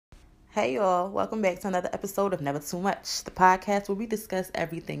Hey y'all, welcome back to another episode of Never Too Much, the podcast where we discuss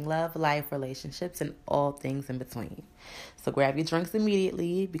everything love, life, relationships, and all things in between. So grab your drinks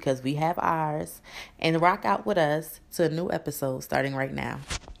immediately because we have ours and rock out with us to a new episode starting right now.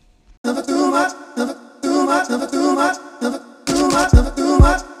 Never too much, never too much, never too much, never too much, never too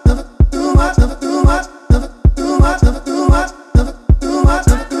much, never too much, never too much, never too much, never too much, never too much,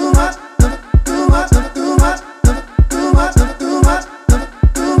 never too much, never too much, never too much, never too much, never too much, never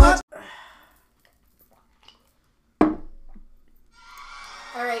too much.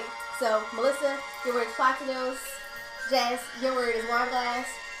 All right, so Melissa, your word is Platinos. Jazz, your word is wine glass,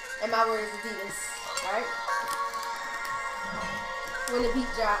 and my word is Adidas. All right. When the beat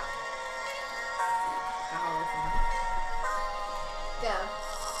drop, go.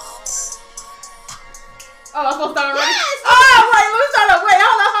 Oh, I'm supposed to start already? Yes! Oh, wait, let me start up. Wait,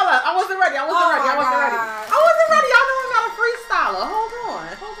 hold on. I wasn't ready. I wasn't ready. God. I wasn't ready. Y'all know I'm not a freestyler. Hold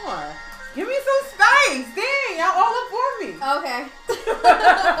on. Give me some space. Dang, y'all all up for me. Okay.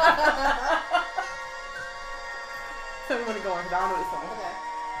 Tell me when to go on, because I don't know this song. Okay.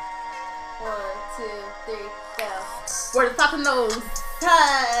 1, 2, 3, go. Where the top of the nose.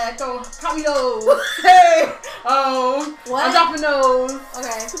 Hey, go, pop me nose. Hey, What? I'm dropping nose.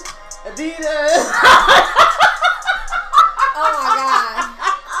 Okay. Adidas. Oh my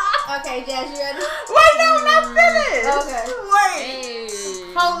God. Okay, Jazz, you ready? Wait, no, I'm not finished. Okay. Wait.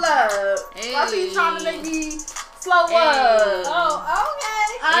 Hey. Hold up. Hey. Why she trying to make me slow Hey. up? Oh,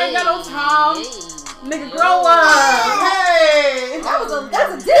 okay. I ain't got no time. Hey. Nigga, grow up. Hey. That's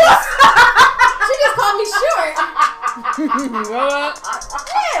a diss. She just called me short. Grow up.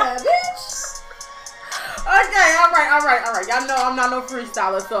 Yeah, bitch. Okay, all right. Y'all know I'm not no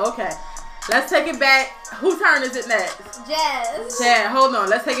freestyler, so okay. Let's take it back. Whose turn is it next? Jazz. Chad, hold on.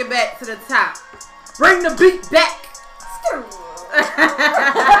 Let's take it back to the top. Bring the beat back.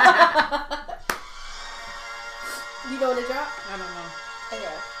 You know when to drop? I don't know.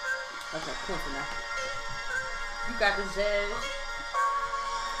 Okay. Okay, cool for now. You got the jazz.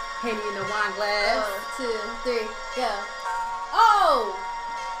 Henny in the wine glass. 1, 2, 3, go. Oh!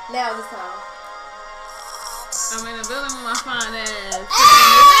 Now it's time. I'm in the building with my fine ass.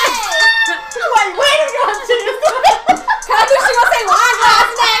 Wait, wait a minute. Cause I knew she gonna say wine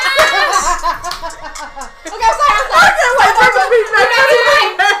glass next. Okay, I'm sorry. Okay, wait, bring the beat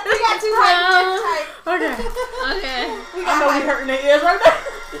back. We got two hype. Okay. Okay. We I got know we hype. hurting their ears right now.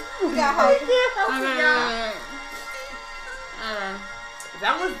 We got hype. Okay.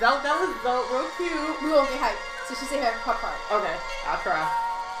 That was dope, real cute. We gonna get hype. So she said her part. Okay, I'll try.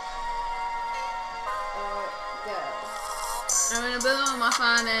 Go. I'm in the building with my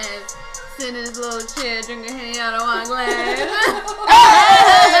fine ass. Sitting in this little chair, drinking Henny out of wine glass.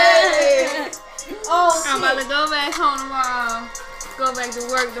 Hey! Oh, I'm about to shit. go back home tomorrow. Go back to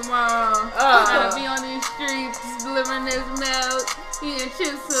work tomorrow. Gotta be on these streets, delivering this milk, eating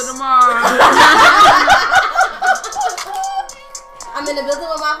chips till tomorrow. I'm in the building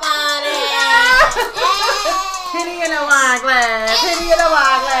with my fine ass. Henny in a wine glass. Henny in a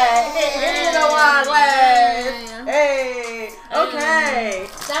wine glass. Henny in a wine glass. Hey. Okay.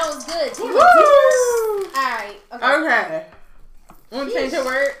 That was good. Damn, Woo. Alright. Okay. Okay. Want to change your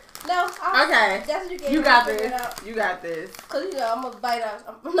word? No. Okay. That's what you gave You me. got I'll figure it this. out. You got this. Cause you know I'm a biter.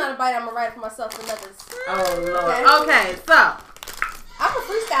 I'm not a biter. I'm a writer for myself and others. Oh Lord. Okay. So I'm a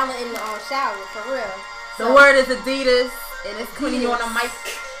freestyler in the shower for real. the word is Adidas, and it's Queenie on the mic.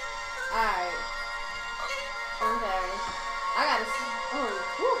 Alright. Okay. I gotta see. Oh,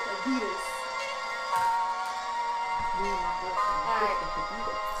 Adidas.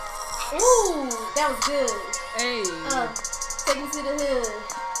 Ooh, that was good. Hey. Take me to the hood.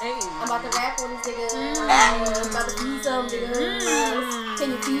 Hey. I'm about to rap on this nigga. I'm about to be some nigga. Can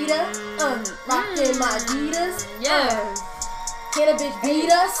you beat us? Rockin' my Adidas. Yeah. Can a bitch beat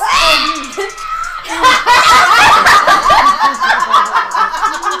us?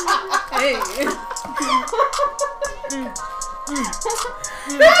 Hey.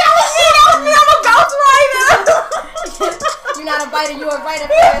 You're not a biter, you're a writer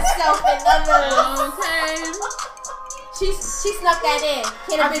for yourself and others. Okay. She snuck that in.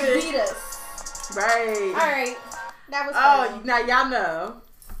 Can a bitch beat us? Right. Alright. That was Oh, fun. now y'all know.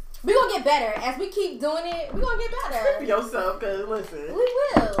 We gonna get better. As we keep doing it, we gonna get better. Yourself, cause listen, We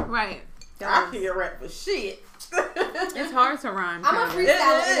will. Right. I can't rap for shit. It's hard to rhyme. I'm a kinda.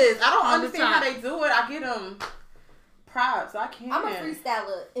 freestyler. It is. I don't On the understand how top. they do it. I get them props. I can't. I'm a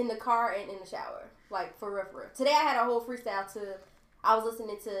freestyler in the car and in the shower. Like, for real, for real. Today I had a whole freestyle I was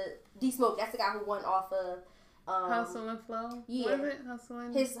listening to D Smoke. That's the guy who won off of Hustle and Flow? Yeah. Was it Hustle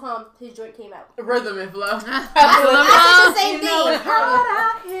and His joint came out. Rhythm and flow. Hustle and I said the Flow? same You know thing. it's hard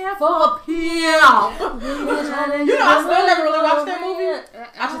out here for him. You know, I still never really watched that movie.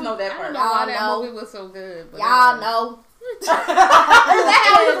 I just know that I part. don't know why Y'all that know. movie was so good. But Y'all know. Is that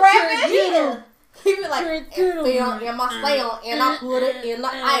how he was rapping? Yeah. He be like, it fell in my cell and I put it in the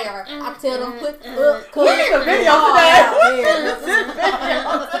air. I tell them put up. We need a video today.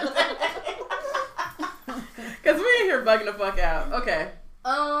 Because we in here bugging the fuck out. Okay.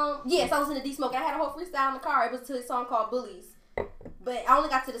 Yes, I was in the D Smoke and I had a whole freestyle in the car. It was to a song called Bullies. But I only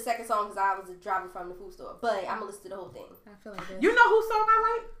got to the second song because I was driving from the food store. But I'm going to listen to the whole thing. I feel like this. You know whose song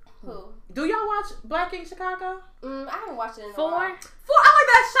I like? Who? Do y'all watch Black Ink Chicago? I haven't watched it in a Four? while. I like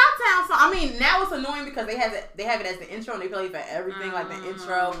that Chi-Town song. I mean, now it's annoying because they have it as the intro and they play it for everything, like the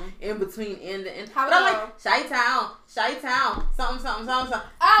intro, in between, in the intro. How But I we like Chi-Town, something.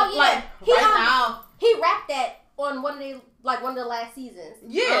 Oh, yeah. Like, right now. He rapped that on one of the last seasons.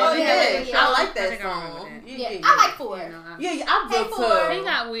 Yeah, Oh, he yeah, did. yeah. I like I that think I remember song. that. Yeah, I like Four. You know, Yeah, I Hey, do Four. too. he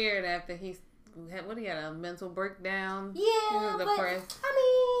got weird after he had a mental breakdown. He Yeah, was but depressed. I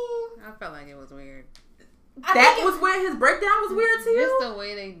I felt like it was weird. That think was where his breakdown was weird to Just you? the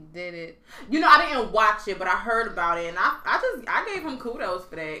way they did it. You know, I didn't watch it, but I heard about it, and I gave him kudos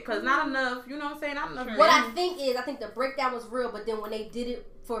for that, because not enough, you know what I'm saying? Not enough. Sure. what I think the breakdown was real, but then when they did it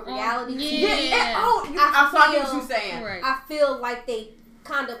for reality yeah. TV, I get what you're saying. Right. I feel like they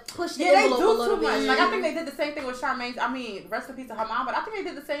kind of pushed the Yeah, they envelope a do little too bit. much. Like, I think they did the same thing with Charmaine's. I mean, rest in peace to her mom, but I think they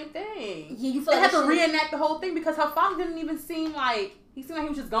did the same thing. Yeah, you feel They like had to they should've- reenact the whole thing because her father didn't even seem like, he seemed like he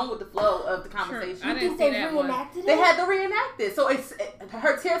was just going with the flow of the conversation. I You didn't think see they that one. reenacted They it? had to reenact it. So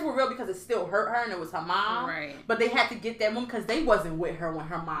her tears were real because it still hurt her and it was her mom. Right. But they had to get that moment because they wasn't with her when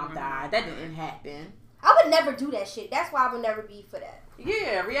her mom died. That didn't happen. I would never do that shit. That's why I would never be for that.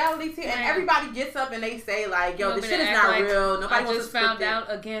 Yeah, reality TV. And Yeah. everybody gets up and they say like, yo, You this want me shit to is act not like real. Nobody I wants just to script found it. out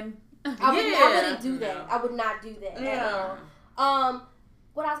again. I wouldn't do that. No. I would not do that at Yeah. all.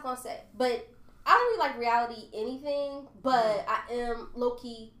 What I was gonna say, but I don't really like reality anything. But I am low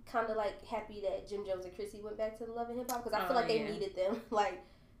key kind of like happy that Jim Jones and Chrissy went back to Love and Hip Hop because I feel like they yeah. needed them. Like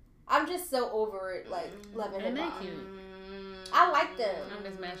I'm just so over it. Like Love and And Hip they Hop. cute. I like them. I'm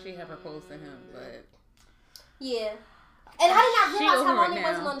just mad she had proposed to him, but Yeah. And I did not She realize how over long it they now.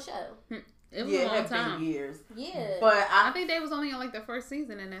 wasn't on the show. it was Yeah, a it long had time. been years. Yeah. But I think they was only on like the first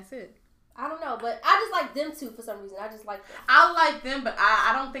season and that's it. I don't know, but I just like them two for some reason. I just like them. I like them, but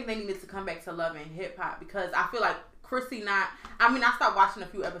I don't think they needed to come back to Love and Hip Hop because I feel like Chrissy I stopped watching a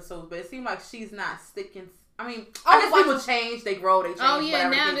few episodes, but it seemed like she's not sticking. I mean, I guess people change, they grow, they change. Oh yeah,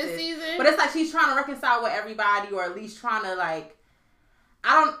 whatever now the case this is. season. But it's like she's trying to reconcile with everybody, or at least trying to like.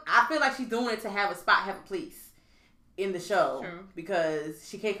 I feel like she's doing it to have a place in the show. True. Because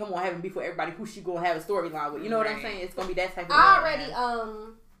she can't come on having beef with everybody who she gonna have a storyline with. You know what I'm Right. saying? It's gonna be that type of. I already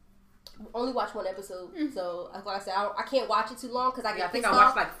only watched one episode, so like I said, I can't watch it too long because I get I think pissed I watched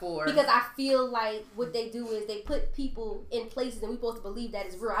off. like 4. Because I feel like what they do is they put people in places and we supposed to believe that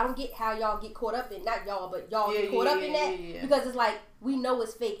is real. I don't get how y'all get caught up in, not y'all, but y'all get caught up in that because it's like we know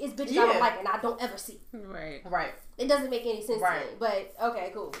it's fake. It's bitches I don't like and I don't ever see. Right. Right. It doesn't make any sense Right. to me. But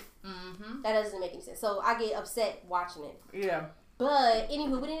okay, cool. Mm-hmm. That doesn't make any sense. So I get upset watching it. Yeah. But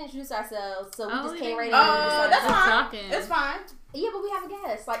anywho, we didn't introduce ourselves, so we just came right in. That's Stop fine. talking. It's fine. Yeah, but we have a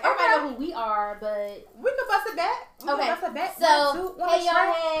guest. Like everybody know who we are, but We can bust it back. okay. So hey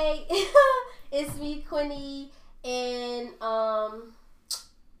y'all, hey, it's me, Quinny, and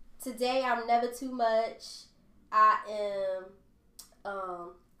today I'm never too much. I am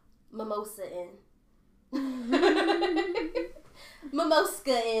mimosa-ing.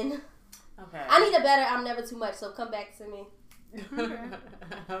 Mimoska-ing. Okay. I need a better I'm never too much, so come back to me.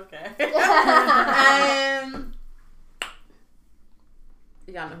 Okay.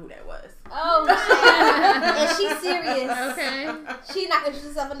 Y'all know who that was. Oh shit. And she's serious. Okay. She not gonna introduce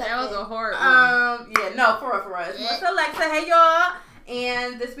herself or nothing. That was a hard one. Yeah, no, for us. It's Alexa. Hey y'all.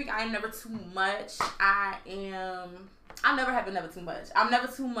 And this week I am never too much. I never have a never too much. I'm never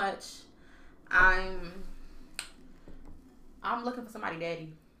too much. I'm looking for somebody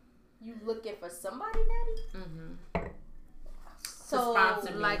daddy. You looking for somebody, daddy? Mm-hmm. So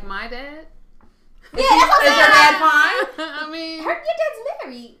sponsor me. Like my dad? yeah, that's what Is I'm your saying. dad fine? I mean, Your dad's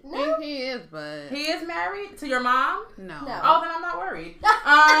married. No. he is, but He is married to your mom? no. No. Oh, then I'm not worried.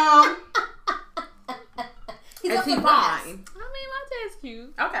 He's Is up he for grabs. fine? I mean, my dad's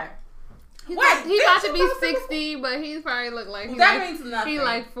cute. Okay. He's Wait, about, he's about to didn't be you go to 60, but he's probably look like he's That like, means nothing. he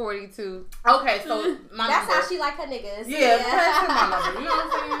like 42. Okay, so my That's number. how she like her niggas. Yeah, that's my number. You know what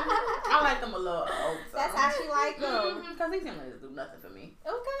I'm saying? I like them a little old. So. That's how she like them. Because these young ladies do nothing for me.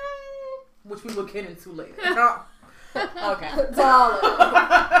 Okay. Which we will get into later. Okay.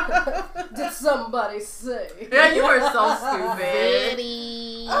 Darling, did somebody say? Yeah, you were so stupid.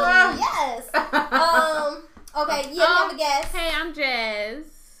 Betty. Yes. Okay. Yeah, we have a guest. Hey, I'm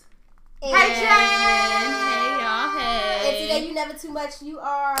Jazz. And, Hey, Jazz. Hey, y'all. Hey. And today you never too much. You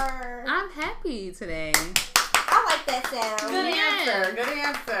are. I'm happy today. I like that sound. Good Yeah. answer. Good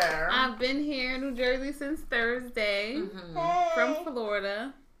answer. I've been here in New Jersey since Thursday Hey. from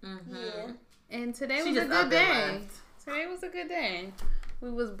Florida. Yeah. And today She was a just good up and day. left. Today was a good day. We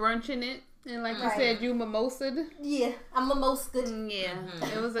was brunching it. And like you Right. said, you mimosa'd. Yeah. I'm a most good. Yeah.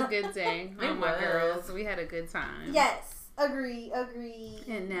 Mhm. It was a good day. It Oh, my was. girls. We had a good time. Yes. Agree.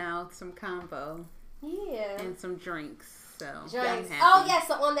 And now some combo Yeah. and some drinks. So Drinks. I'm happy. Oh, yeah.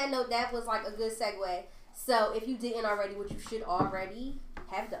 So on that note, that was like a good segue. So if you didn't already, what you should already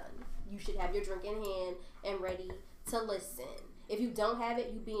have done, you should have your drink in hand and ready to listen. If you don't have it,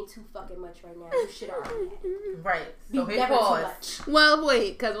 you being too fucking much right now. You should already have it. Right. Be So hit never too pause. much. Well,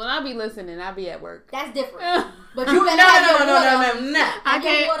 wait, because when I be listening, I be at work. That's different. I But You you no, better have your no, water. no. Have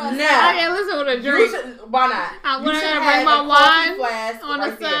your water. can't. No. I can't listen with a You drink. should, why not? When You I should gotta have bring my a coffee wine flask on the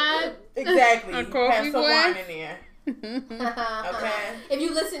right there. side. Exactly. A coffee have some flask. wine in there. Okay. Okay. If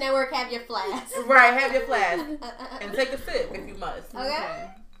you listen at work, have your flask. Right. Have your flask and take a sip if you must. Okay.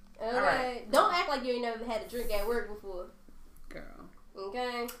 Okay. right. Don't act like you ain't never had a drink at work before. Girl.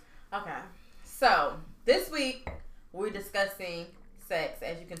 Okay. Okay. So this week we're discussing sex,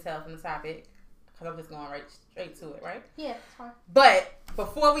 as you can tell from the topic. Cause I'm just going right straight to it, right? Yeah, it's fine. But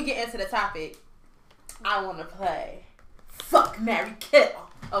before we get into the topic, I want to play Fuck, Marry, Kill.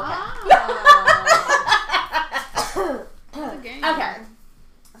 Okay. That's a game. Okay.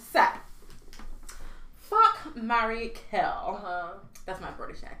 So, fuck, marry, kill. Uh-huh. That's my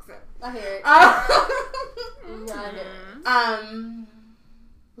British accent. I hear it. Uh, I hear Mhm.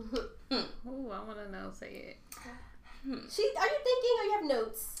 it. Ooh, I want to know. Say it. Are you thinking or you have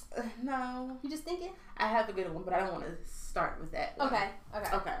notes? no, You just thinking? I have a good one, but I don't want to start with that one. Okay.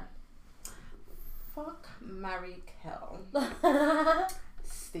 Okay. Okay. Fuck, marry, kill.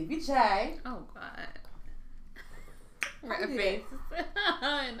 Stevie J. Oh, God. How Red you do face.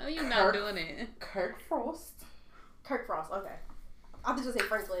 I know you're not Kirk. doing it. Kirk Frost. Kirk Frost. Okay. I think you say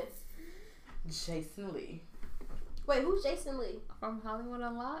Franklin. Jason Lee. Wait, who's Jason Lee? From Hollywood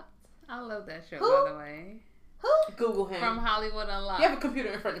Unlocked? I love that show, Who? by the way. Who? Google him. From Hollywood Unlocked. You have a computer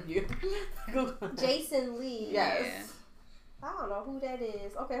in front of you. Google him. Jason Lee. Yes. I don't know who that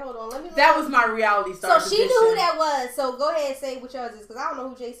is. Okay, hold on. Let me. That was my reality star. So she knew who that was. So go ahead and say what yours is, because I don't know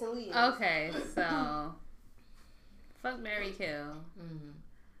who Jason Lee is. Okay, so. Fuck, marry, kill. Mm-hmm.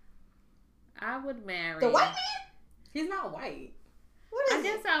 I would marry. The white man? He's not white. What is I it?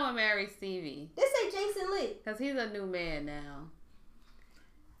 guess I would marry Stevie. This ain't Jason Lee. Because he's a new man now.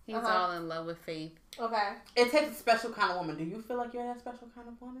 He's Uh-huh. all in love with Faith. Okay. It takes a special kind of woman. Do you feel like you're that special kind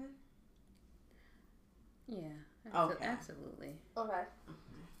of woman? Yeah. Okay. Absolutely. Okay.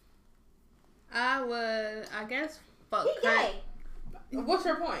 I would, I guess, fuck He Kirk. gay. What's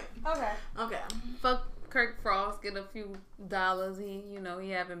your point? Okay. Okay. Fuck Kirk Frost, get a few dollars. He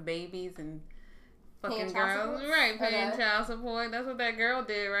having babies and fucking Paying child girls. support? Right, paying Okay. child support. That's what that girl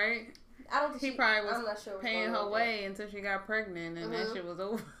did, right? I don't think He she, probably was I'm not sure what's paying going her on way until she got pregnant and that Mhm. shit was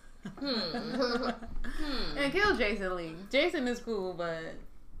over. Hmm. And kill Jason Lee. Jason is cool, but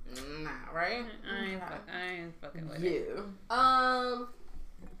Nah, right? I ain't fucking with it. You. there.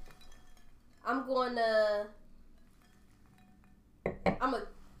 I'm going to.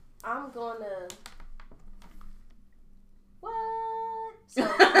 I'm going to. What? So.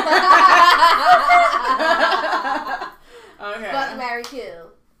 Okay. Fuck, marry,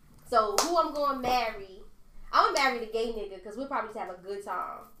 kill. So who I'm going to marry? I'm gonna marry the gay nigga because we'll probably just have a good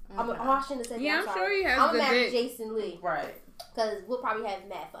time. Okay. I shouldn't have said Yeah, that. I'm sure he has I'm good gonna marry dick. Jason Lee Right. because we'll probably have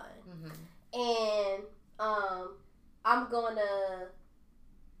mad fun. Mm-hmm. And I'm gonna.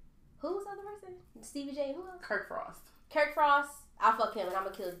 Who was the other person? Stevie J. Who else? Kirk Frost. Kirk Frost. I'll fuck him and I'm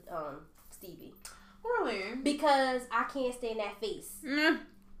gonna kill Stevie Really? because I can't stand that face. Mm.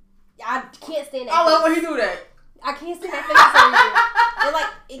 I can't stand that. I love face. when he do that. I can't stand that face. It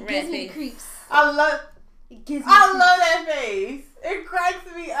like it Red gives me face. the creeps. It gives me. I the love that face. It cracks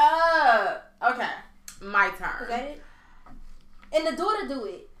me up. Okay. My creeps. turn. Is that it? And the daughter do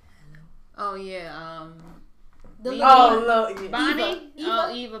it. Oh yeah, The Mimi. Oh, look. Bonnie. Eva.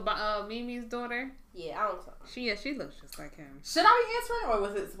 Oh, Eva. Mimi's daughter. Yeah, I don't know. She looks just like him. Should I be answering or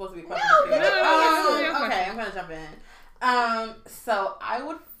was it supposed to be a question? No, to you? no, no, Okay, no. I'm gonna jump in. So I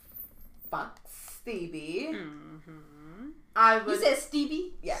would fuck Stevie. Mm-hmm. I would. You said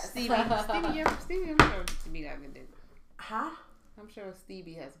Stevie? yes. Stevie, I'm sure Stevie got good dick. Huh? I'm sure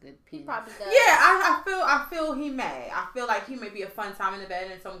Stevie has good He penis. probably does. Yeah, I feel he may. I feel like he may be a fun time in the bed,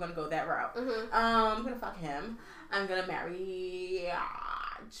 and so I'm gonna go that route. Mm-hmm. I'm gonna fuck him. I'm gonna marry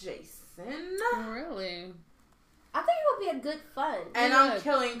Jason. Really? I think it would be a good fun. And I'm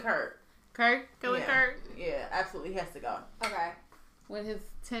killing Kurt. Kurt? Killing Yeah. Kurt? Yeah, absolutely. He has to go. Okay. With his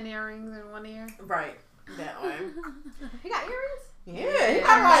 10 earrings in one ear? Right. That one. He got earrings? Yeah, he I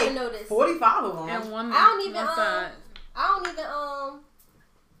got didn't like notice. 45 of them. And one, I don't even, one side. I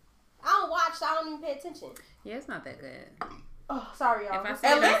don't watch, so I don't even pay attention. Yeah, it's not that good. Oh, sorry, y'all. If I see it,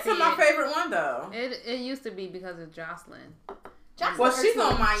 I Atlanta's see my it. favorite one, though. It used to be because of Jocelyn. Jocelyn Well, she's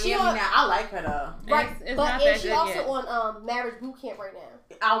Hurst, on Miami she on- now. I like her, though. Right, It's but not and that she good also yet. on Marriage Boot Camp right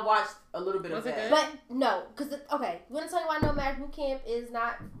now. I watched a little bit Was of it that. good? But no, because okay, you want to tell you why I know Marriage Boot Camp is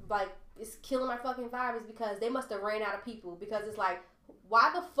not like it's killing my fucking vibe is because they must have ran out of people because it's like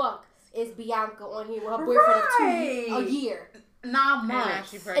why the fuck is Bianca on here with her boyfriend of a year? 9 And now months.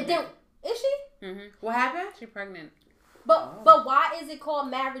 she And pregnant. then is she? Mm-hmm. What happened? She pregnant. But why is it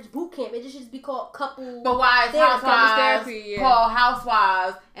called Marriage Boot Camp? It should be called Couple. But why is Therapy. Housewives Therapy, yeah. called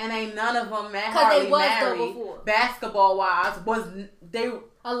Housewives and ain't none of them Because they was though married? before. Basketball wives was they?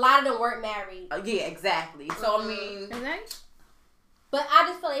 A lot of them weren't married. Yeah, exactly. So I Mhm. mean, Exactly. But I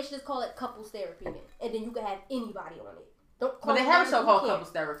just feel they should just call it Couples Therapy then. And then you can have anybody on it. Don't call but they it have a Marriage show Boot called Camp.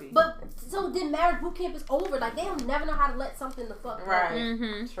 Couples Therapy. But so then Marriage Boot Camp is over. Like they don't never know how to let something the fuck go. Right.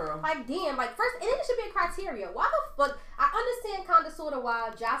 Mm-hmm. True. Like damn, like first, and then it should be a criteria. Why the fuck? I understand kind of sort of why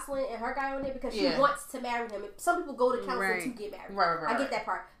Jocelyn and her guy on there because she Yeah. wants to marry him. Some people go to counseling Right. to get married. Right. I get that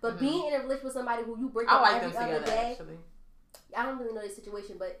part. But Mhm. being in a relationship with somebody who you break I up like them every other together. day, Actually, I don't really know the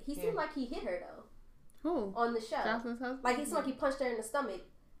situation, but he seemed Yeah. like he hit her though Who? on the show. Jocelyn's husband? Like it seemed like he punched her in the stomach,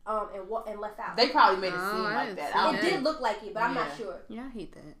 and left out. they probably made it Oh, seem I like didn't that. see I it don't that. did look like it, but I'm not Yeah. sure. Yeah, I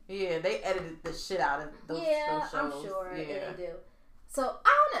hate that. Yeah, they edited the shit out of those Yeah, shows. I'm sure Yeah. they do. So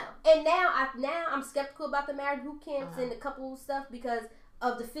I don't know. And now I'm skeptical about the marriage boot camps Uh-huh. and the couple stuff because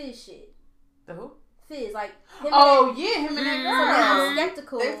of the Fizz shit. The who? Fizz, like him Oh and yeah, him and that that, girl. so now I'm Mhm.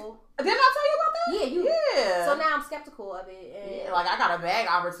 skeptical. Didn't I tell you about that? Yeah, you. Yeah. So now I'm skeptical of it. And, Yeah, like I got a bag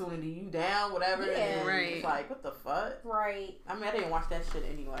opportunity, you down, whatever. Yeah. And Right. It's like, what the fuck? right. I mean, I didn't watch that shit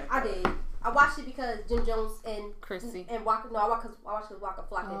anyway. I did. I watched it because Jim Jones and Chrissy. and Waka. No, I watched because Waka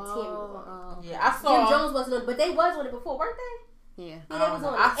Flocka and Tammy was on it. Yeah, I saw. Jim Jones wasn't on it, but they was on it before, weren't they? Yeah. Yeah, they was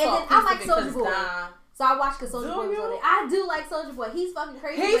on it. I And saw then I like Christopher Soulja Boy. Don. So I watched because Soulja Do Boy was you? on it. I do like Soulja Boy. He's fucking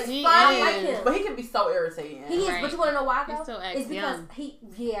crazy. He's but He I is. like him. But he can be so irritating. He is, Right. but you want to know why though? He still acts It's because young.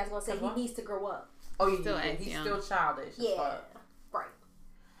 I was gonna say Cause he what? needs to grow up. Oh, yeah, Still yeah, acts he's young. still childish. as Yeah, fuck. right.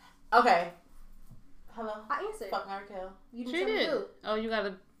 Okay. Hello. I answered. Fuck Mary Kill. You She didn't tell me did. to do. Oh, you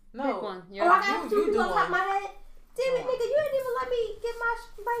gotta No. pick one. Oh, I Yeah. got you two people do on top of one. my head. Damn it, Go on. nigga! You didn't even let me get my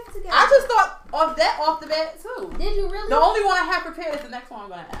mic together. I just thought off the bat too. Did you really? The only one I have prepared is the next one I'm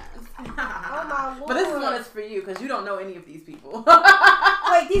gonna ask. Oh my lord! But this is one that's for you because you don't know any of these people.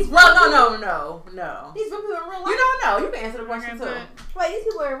 Wait, these Well, real no. These real people in real life. You don't know. You can answer the question too. Wait, these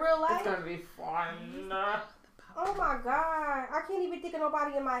people are in real It's life. gonna be fun. Oh my god, I can't even think of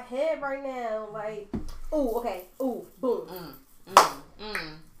nobody in my head right now. Like, ooh, okay, ooh, boom.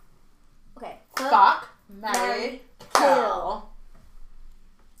 Okay, Fuck, marry, marry, kill.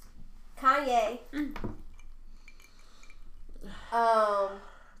 Kanye.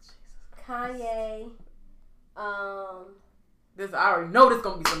 Kanye. This I already know this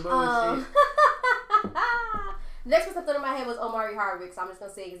gonna be some bullshit. The next person that thought in my head was Omari Hardwick, so I'm just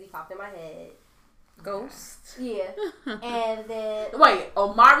gonna say because he popped in my head. Ghost. Yeah, and then Wait,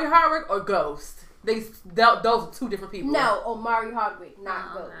 Omari Hardwick or Ghost? Those are two different people. no, Omari Hardwick, not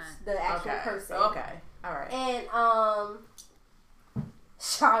Oh, Ghost, okay. the actual Okay. person. Okay. All right. And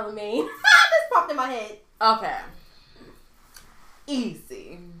Charlemagne. This popped in my head. Okay.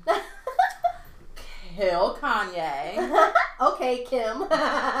 Easy. Kill Kanye. Okay, Kim.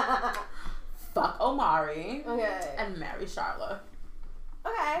 Fuck Omari. Okay. And marry Charlotte.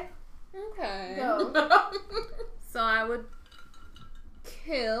 Okay. Okay. Go. So I would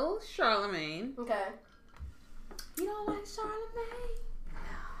kill Charlemagne. Okay. You don't like Charlemagne?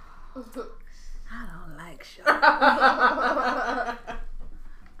 I don't like Charlemagne.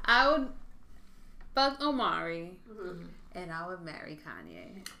 I would fuck Omari and I would marry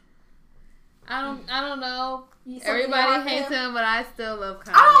Kanye. I don't know. Everybody hates him, but I still love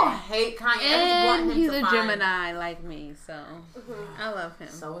Kanye. I don't hate Kanye. I just want And him he's to a find- Gemini like me, so I love him.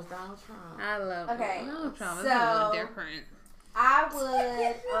 So is Donald Trump. I love Okay, Donald Trump. It's so- a little different. I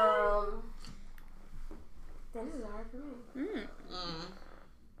would, this is hard for me.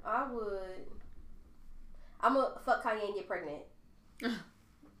 I would, I'm gonna fuck Kanye and get pregnant.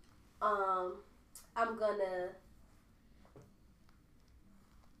 I'm gonna,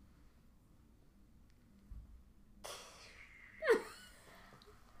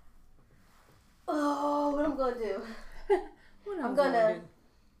 oh, what I'm gonna do? What I'm gonna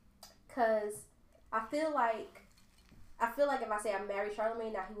Cause I feel like if I say I marry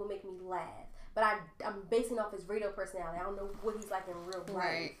Charlamagne, now he will make me laugh. But I'm basing off his radio personality. I don't know what he's like in real life.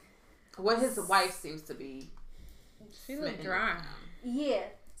 Right. What his wife seems to be. She look dry. Yeah.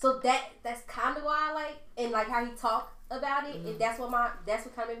 So that's kind of why I like, and like how he talk about it. And that's what kind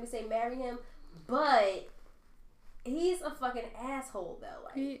of made me say marry him. But he's a fucking asshole though.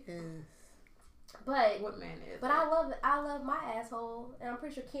 Like, He is. But what man is? But I love my asshole, and I'm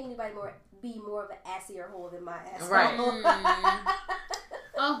pretty sure can't anybody be more of an assier hole than my asshole. Right.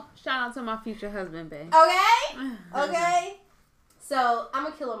 Oh, shout out to my future husband, babe. Okay. Okay. So I'm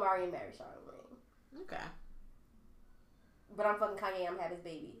gonna kill Amari and marry Charlamagne. Okay. But I'm fucking Kanye. I'm having his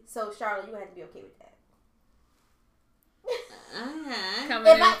baby. So Charlotte, you have to be okay with that. Okay.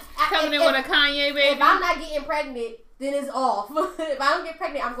 Coming in with a Kanye baby. If I'm not getting pregnant, then it's off. If I don't get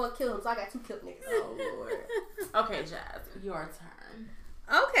pregnant, I'm gonna kill him. So I got 2 killed niggas. Oh Lord. Okay, Jazz, your turn.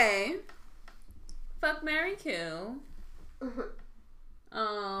 Okay. Fuck, marry, kill.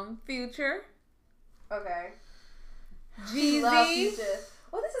 Future. Okay. Jeezy. Love Future.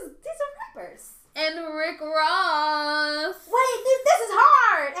 Well, these are rappers. And Rick Ross. Wait, this is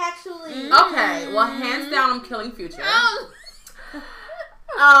hard, actually. Okay, well, hands down, I'm killing Future.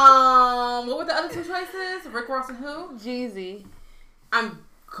 What were the other 2 choices? Rick Ross and who? Jeezy. I'm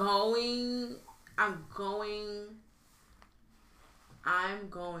going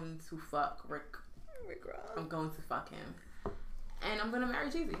to fuck Rick Ross. I'm going to fuck him. And I'm going to marry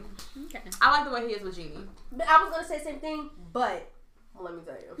Jeezy. Okay. I like the way he is with Jeannie. But I was going to say the same thing, but let me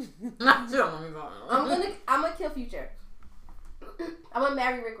tell you. I'm gonna kill Future. I'm gonna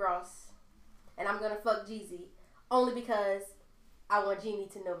marry Rick Ross. And I'm gonna fuck Jeezy. Only because I want Jeannie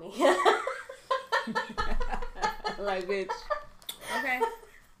to know me. Like, bitch. Okay.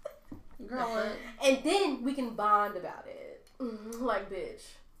 Girl, what? And then we can bond about it. Like, bitch.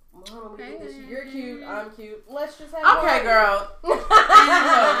 Mama, we get this. You're cute. I'm cute. Let's just have Okay, a girl.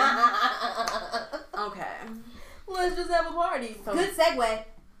 Okay. Let's just have a party. So, Good segue.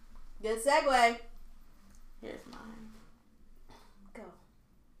 Good segue. Here's mine. Go.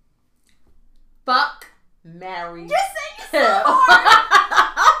 Fuck, marry, You're saying kill. it so hard.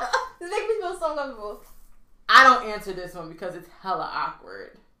 This makes me feel so uncomfortable. I don't answer this one because it's hella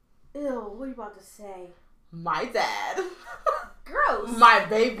awkward. Ew, what are you about to say? My dad. Gross. My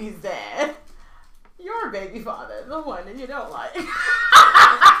baby's dad. Your baby father. The one that you don't like.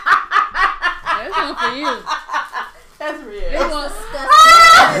 That's one for you. That's real. That's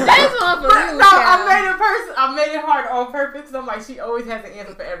disgusting. That's one for you. No, I made it hard on purpose. So I'm like, she always has an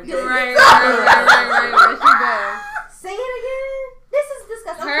answer for everything. Right. There she goes. Say it again. This is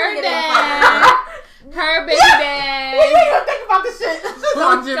disgusting. Her dad. Her baby dad. We didn't even think about this shit.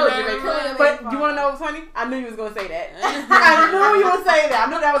 I'm Your killing you, baby. baby. But you want to know what's funny? I knew you was going to say that. I knew you would say that. I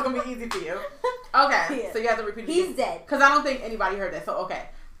knew that was going to be easy for you. Okay, Yeah. so you have to repeat it. He's dead. Because I don't think anybody heard that. So, okay.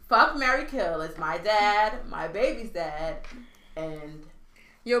 Fuck, marry, kill. It's my dad, my baby's dad, and...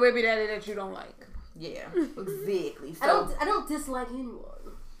 Your baby daddy that you don't like. Yeah, exactly. So, I don't dislike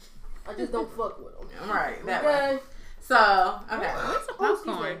anyone. I just don't fuck with them. all right, that Okay. way. So, okay. What's the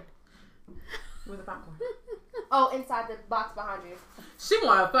popcorn? Where's the popcorn? Oh, inside the box behind you. She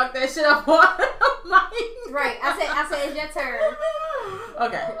want to fuck that shit up on my... Right. I said it's your turn.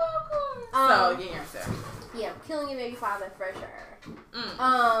 Okay. So, get your answer. Yeah, I'm killing your baby father for sure. Mm.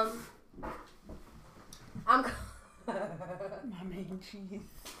 I'm. My main cheese.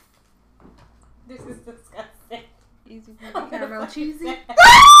 This is disgusting. Easy caramel cheesy. Ew.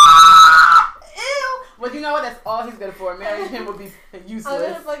 Well, you know what? That's all he's good for. Marrying him would be useless. I'm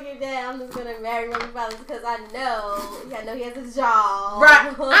gonna fuck your dad. I'm just gonna marry my baby father because I know he has a job.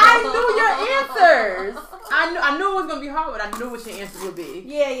 Right. I knew your answers. I knew it was gonna be hard, but I knew what your answer would be.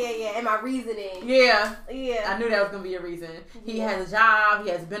 Yeah. And my reasoning. Yeah. Yeah. I knew that was gonna be a reason. He has a job.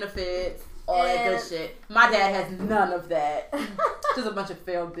 He has benefits. All that good shit. My dad has none of that. Just a bunch of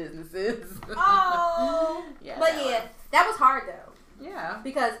failed businesses. Oh. Yeah. But yeah, that was hard though. Yeah.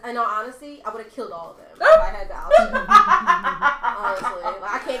 Because in all honesty, I would have killed all of them if I had the option. Honestly, like,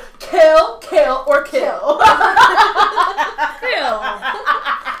 I can't kill, or kill.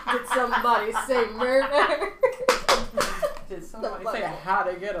 Did somebody say murder? Did somebody say how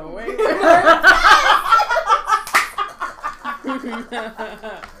to get away with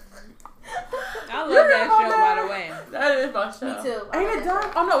I love that show, by the way. That is my show. Me too. Ain't it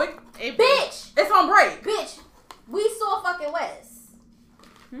done? Oh no, Bitch! It's on break. Bitch! We saw fucking Wes.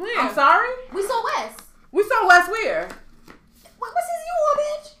 Where? I'm sorry? We saw Wes. We saw Wes Weir. What season you on,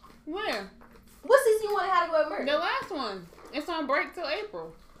 bitch? Where? What season you on How to Go at Murder? The last one. It's on break till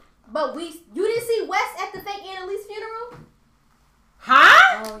April. But you didn't see Wes at the fake Annalise funeral?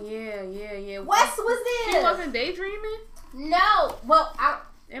 Huh? Oh, yeah. was there. She wasn't daydreaming? No. Well,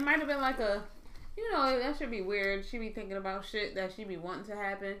 it might have been like a, that should be weird. She be thinking about shit that she be wanting to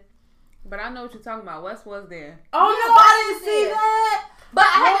happen. But I know what you're talking about. Wes was there. Oh, no, I didn't see that. But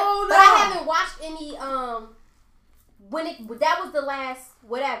I haven't watched any, that was the last,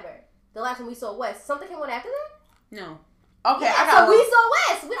 whatever. The last one we saw Wes. Something came on after that? No. Okay, yeah, so we saw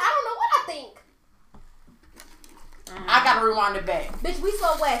Wes. I don't know what I think. I gotta rewind it back. Bitch, we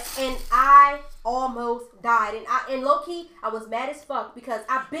saw Wes, and I almost died. And low key, I was mad as fuck because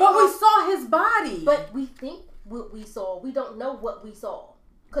I been. But we saw his body. But we think what we saw. We don't know what we saw.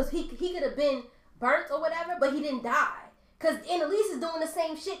 Because he could have been burnt or whatever, but he didn't die. Because Annalise is doing the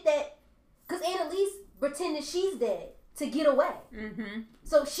same shit that... Because Annalise pretended she's dead to get away. Mm-hmm.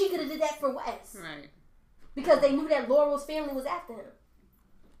 So she could have did that for Wes. Right. Because they knew that Laurel's family was after him.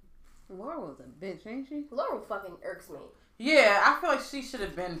 Laurel was a bitch, ain't she? Laurel fucking irks me. Yeah, I feel like she should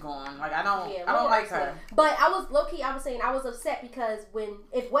have been gone. Like, I don't like her. But I was, low-key, I was saying I was upset because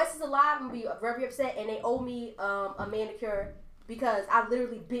if Wes is alive, I'm going to be very upset, and they owe me a manicure because I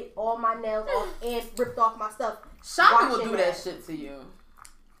literally bit all my nails off and ripped off my stuff. Shonda will do that shit to you.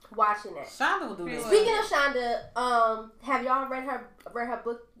 Watching that. Shonda will do that. Speaking of Shonda, have y'all read her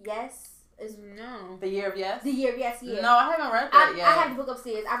book? Yes. No. The Year of Yes? The Year of Yes, yeah. No, I haven't read that yet. I have the book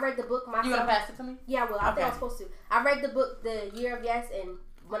upstairs. I read the book myself. You gonna pass it to me? Yeah, well, I think I was supposed to. I read the book, The Year of Yes, and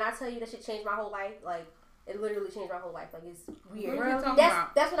when I tell you that shit changed my whole life, like, it literally changed my whole life. Like, it's weird. What are you talking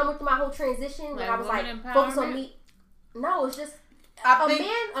about? That's when I went through my whole transition, when like I was like, empowerment? focus on me. No, it's just,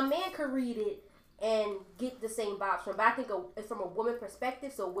 a man could read it and get the same vibes from it, but I think it's from a woman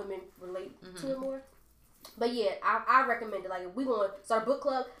perspective, so women relate to it more. But yeah, I recommend it. Like, if we want to start a book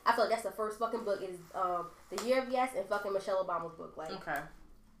club, I feel like that's the first fucking book is The Year of Yes and fucking Michelle Obama's book. Like, okay.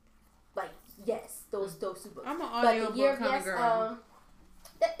 Like, yes, those two books. I'm an audiobook kind of girl.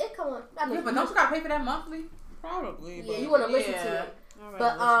 It come on. Yeah, but don't you gotta pay for that monthly? Probably. Yeah, you want to listen to it.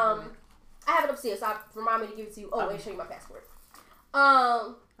 But I have it upstairs, so I remind me to give it to you. Oh, and show you my passport.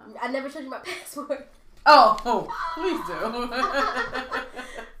 I never showed you my passport. Oh, please do.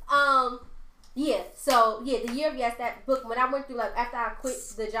 Yeah, so yeah, The Year of Yes, that book, when I went through, like, after I quit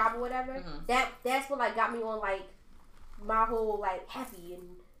the job or whatever, that's what, like, got me on, like, my whole, like, happy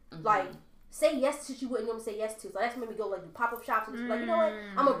and like say yes to shit you wouldn't normally say yes to. So that's made me go, like, do pop-up shops and just like, you know what,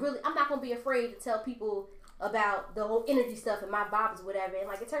 I'm not gonna be afraid to tell people about the whole energy stuff and my vibes or whatever. And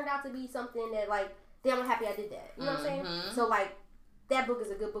like, it turned out to be something that, like, damn, I'm happy I did that. You know what I'm saying? So, like, that book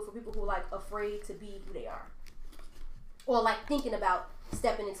is a good book for people who are, like, afraid to be who they are, or, like, thinking about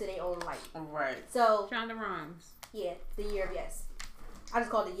stepping into their own light. Right. So Shonda Rhimes. Yeah, The Year of Yes. I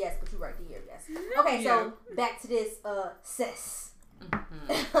just called it Yes, but you're right, The Year of Yes. Okay, so back to this sis.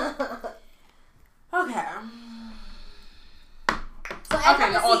 Okay. So as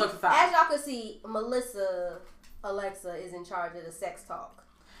y'all can see, Melissa Alexa is in charge of the sex talk.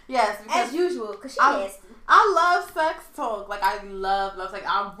 Yes, as usual, because she's nasty. I love sex talk. Like, I love sex.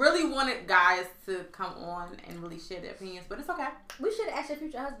 I really wanted guys to come on and really share their opinions, but it's okay. We should have asked your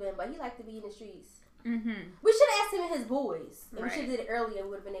future husband, but he liked to be in the streets. Mm-hmm. We should have asked him and his boys. And we should have did it earlier and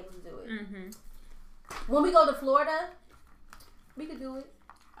we would have been able to do it. Mm-hmm. When we go to Florida, we could do it.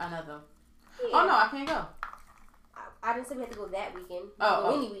 Another. Yeah. Oh, no, I can't go. I didn't say we had to go that weekend. We can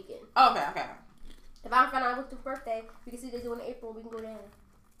go any weekend. Okay. If I find out what's the birthday, we can see they do in April, we can go there.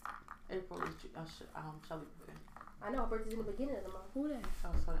 April is Shelly. I know, her birthday's in the beginning of the month. Who that?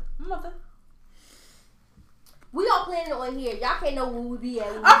 Oh, sorry. Mother. We all planning on here. Y'all can't know where we be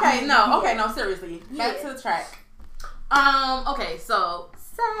at. No, seriously. Yeah. Back to the track. Okay, so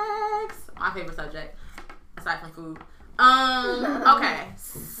sex. My favorite subject. Aside from food. Okay.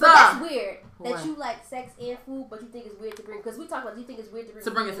 So but that's weird that you like sex and food, but you think it's weird to bring. Because we talked about, do you think it's weird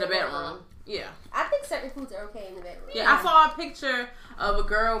to bring it to the bedroom? Yeah. I think certain foods are okay in the bedroom. Yeah, I saw a picture of a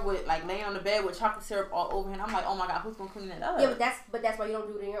girl with, like, laying on the bed with chocolate syrup all over her, and I'm like, oh my god, who's gonna clean that up? Yeah, but that's why you don't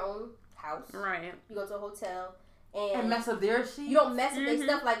do it in your own house. Right. You go to a hotel and mess up their sheets. You don't mess with their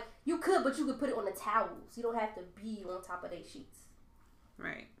stuff. Like, you could, but you could put it on the towels. You don't have to be on top of their sheets.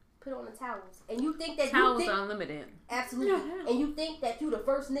 Right. Put it on the towels. And you think that towels are unlimited. Absolutely. Yeah. And you think that you the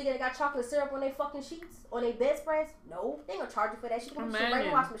first nigga that got chocolate syrup on their fucking sheets? On their bedspreads? No. They ain't gonna charge you for that shit. Put shit right in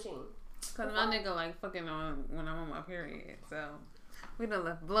the washing machine. Cause my nigga like fucking on when I'm on my period. So we done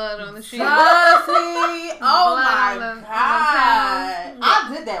left blood on the sheet. Oh my god.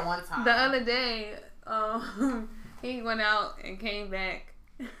 I did that one time. The other day, he went out and came back.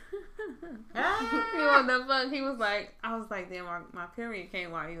 What the fuck? He was like, I was like, damn, my period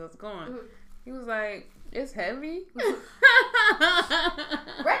came while he was gone. He was like, it's heavy.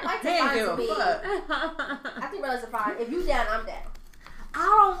 Brett likes to find some big. I think Brett likes to find. If you down, I'm down. I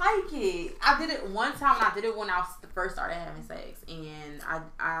don't like it. I did it one time, and I did it when I first started having sex, and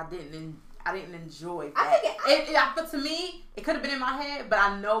I didn't enjoy that. But to me, it could have been in my head, but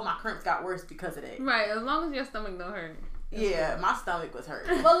I know my cramps got worse because of that. Right, as long as your stomach don't hurt. Yeah, my stomach was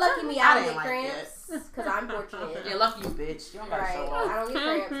hurting. Well, lucky me, I don't didn't get like cramps because I'm fortunate. Yeah, lucky you, bitch. You don't gotta show off. I don't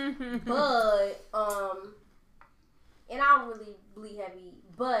get cramps, but and I don't really bleed heavy.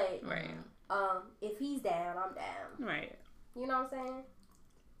 But right, if he's down, I'm down. Right. You know what I'm saying?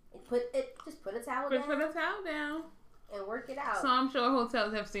 Just put a towel Just down. put a towel down. And work it out. So I'm sure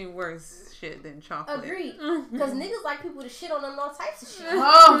hotels have seen worse shit than chocolate. Agreed. Because niggas like people to shit on them all types of shit.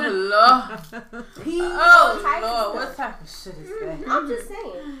 Oh, Lord. Lord. What type of shit is that? I'm just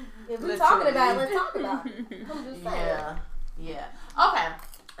saying. If we're talking about it, let's talk about it. I'm just saying. Yeah. Okay.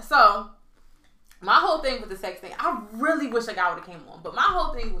 So, my whole thing with the sex thing, I really wish a guy would have came on. But my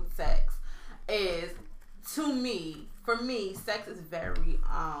whole thing with sex is, for me, sex is very,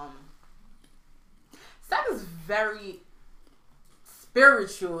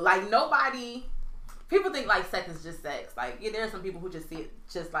 spiritual. Like, people think like sex is just sex. Like, yeah, there are some people who just see it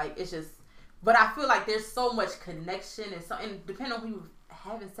just like, it's just, but I feel like there's so much connection and depending on who you're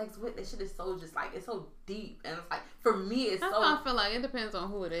having sex with, that shit is so just like, it's so deep. And it's like, for me, it's That's so. why I feel like it depends on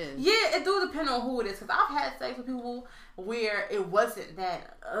who it is. Yeah, it do depend on who it is. Because I've had sex with people where it wasn't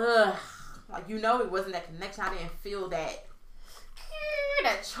that, like, it wasn't that connection. I didn't feel that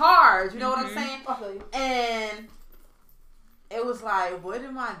charge. You know what I'm saying? Okay. And it was like, what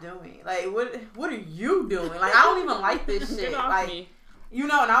am I doing? Like, what are you doing? Like, I don't even like this shit. Like, me.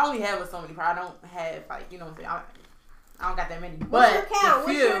 and I only have with so many. I don't have, like, you know what I'm saying? I don't got that many. What's your count?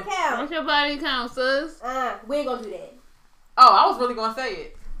 What's your body count, sis? We ain't gonna do that. Oh, I was really gonna say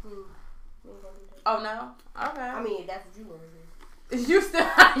it. We ain't gonna do that. Oh no? Okay. I mean, if that's what you want to do. You still,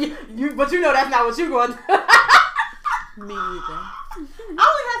 but that's not what you going to do. Me either. I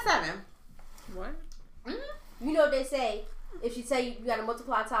only had 7. What? Mm-hmm. You know what they say? If she say you gotta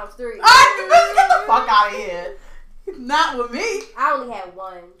multiply times 3. Get the fuck out of here. Not with me. I only had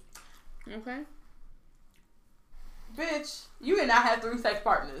 1. Okay. Bitch, you did not have 3 sex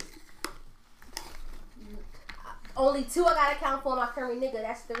partners. Only 2 I gotta count for my current nigga.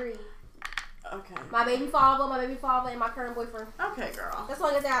 That's 3. Okay. My baby father, and my current boyfriend. Okay, girl. That's the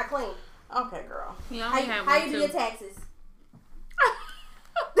only thing I gotta claim. Okay, girl. Yeah, how you do your taxes?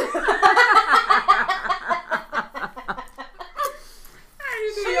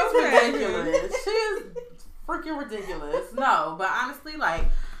 She is ridiculous. She is freaking ridiculous. No, but honestly, like,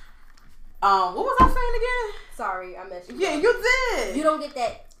 what was I saying again? Sorry, I messed you up. Yeah, you did. You don't get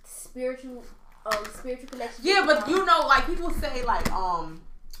that spiritual connection. Yeah, but like people say like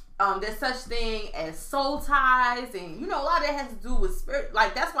there's such thing as soul ties, and a lot of that has to do with spirit.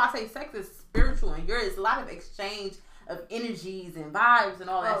 Like, that's why I say sex is spiritual, and there's a lot of exchange of energies and vibes and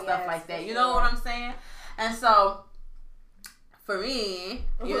all that stuff like that. You know what I'm saying? And so for me,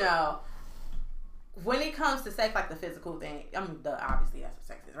 when it comes to sex, like the physical thing, I mean, obviously that's what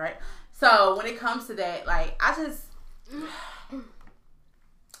sex is, right? So when it comes to that, like, I just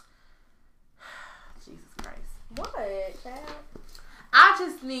Jesus Christ. What, child? I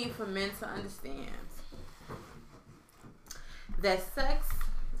just need for men to understand that sex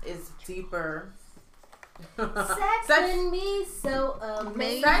is deeper. Sex can be so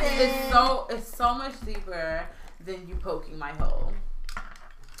amazing. Sex is so much deeper than you poking my hole.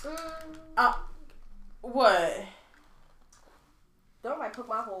 What? Don't like poke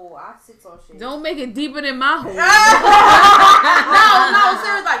my hole. I sit on shit. Don't make it deeper than my hole. No,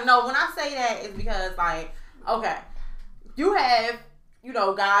 seriously. Like, no, when I say that, it's because, like, okay, you have,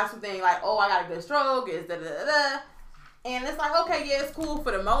 guys who think, like, oh, I got a good stroke, it's da-da-da-da. And it's like, okay, yeah, it's cool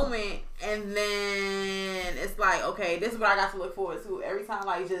for the moment. And then it's like, okay, this is what I got to look forward to. Every time,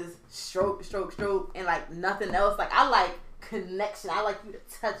 like, just stroke, and, like, nothing else. Like, I like connection. I like you to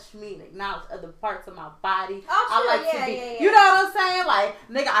touch me and acknowledge other parts of my body. Oh, sure. I like to be, you know what I'm saying? Like,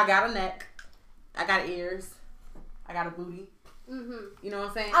 nigga, I got a neck. I got ears. I got a booty. Mm-hmm. You know what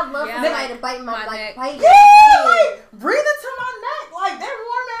I'm saying? I love somebody to bite my neck. Bite yeah, like, breathe into my neck. Like, that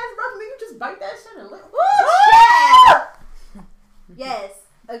warm ass breath, nigga, you just bite that shit and lick. Yes,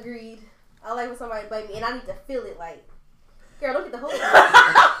 agreed. I like when somebody bite me, and I need to feel it. Like, girl, look at the whole.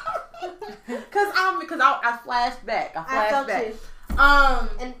 Because I flashed back. I felt back. it.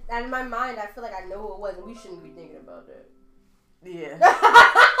 And in my mind, I feel like I know who it was, and we shouldn't be thinking about that. Yeah.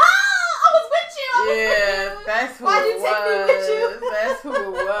 I was with you. Yeah, that's who Why'd it you was. take me with you? That's who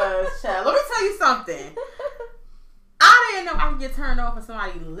it was, child. Let me tell you something. I didn't know I could get turned on for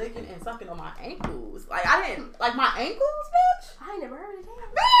somebody licking and sucking on my ankles. Like, I didn't, like, my ankles, bitch? I ain't never heard of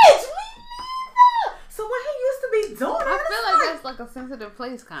that. Bitch, me neither. So when he used to be be doing it. I feel like that's like a sensitive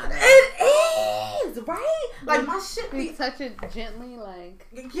place, kind of. It is, right? Like my shit He be touch it gently, like.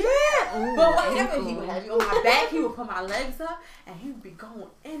 yeah. Ooh, But what happened? He ankle. would have me on my back. He would put my legs up, and he would be going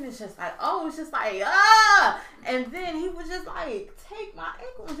in. It's just like, oh, it's just like and then he would just like take my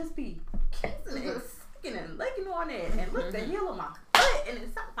ankle and just be kissing it, sucking and licking on it, and look the heel of my foot, and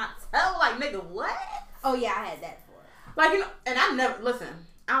it's my toe. Like nigga, what? Oh yeah, I had that before. Like, you know, and I never, listen,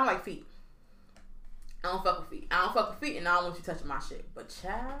 I don't like feet. I don't fuck with feet. I don't fuck with feet, and I don't want you touching my shit. But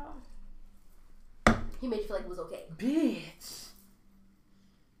child, He made you feel like it was okay. bitch.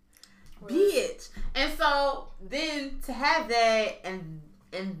 Bitch. And so, then, to have that, and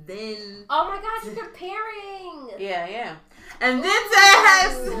then, Oh my god, you're comparing. yeah. And then to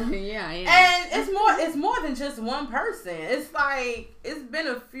have, Yeah, and it's more than just one person. It's like, it's been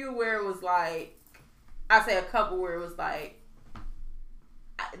a few where it was like, I say a couple where it was like,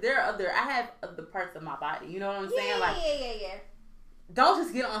 I have other parts of my body. You know what I'm saying? Like, Yeah. don't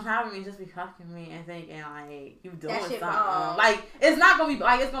just get on top of me and just be fucking me and thinking like you doing That shit something. wrong. Like it's not gonna be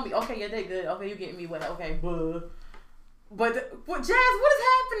like it's gonna be okay. Yeah, they good. Okay, you getting me wet. Okay, buh. But Jazz, what is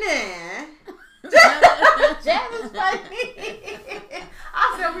happening? Jazz is funny. I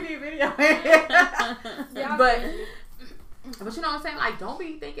said we need video. Yeah, but you know what I'm saying? Like, don't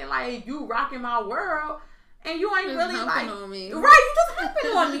be thinking like you rocking my world and you ain't Just really humping like on me. right. You just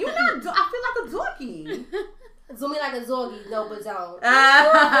humping on me. You not. I feel like a dorky. Zoom me like a zorgie, no, but don't.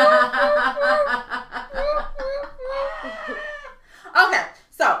 Okay,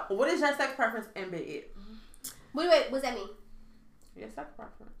 so what is your sex preference in bed? Wait, what's that mean? Your sex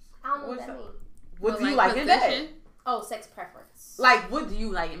preference. I don't know what What's that up? means. What do you like in bed? Oh, sex preference. Like, what do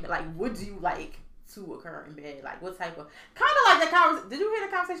you like in bed? Like, what do you like to occur in bed? Like, what type of kind of like the conversation? Did you hear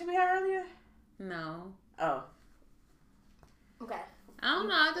the conversation we had earlier? No. Oh. Okay. I don't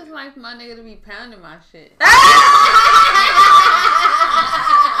know. I just like my nigga to be pounding my shit.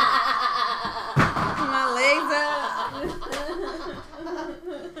 My legs up.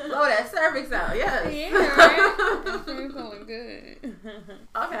 Oh, that cervix out. Yes. Yeah, right? That shit's going good.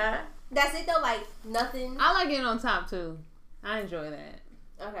 Okay. That's it though. Like nothing. I like getting on top too. I enjoy that.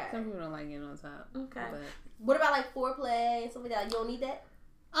 Okay. Some people don't like getting on top. Okay. But, What about like foreplay and stuff like that? You don't need that.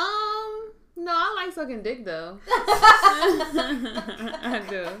 no, I like sucking dick though. I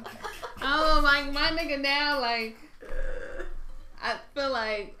do. Like my nigga now, like I feel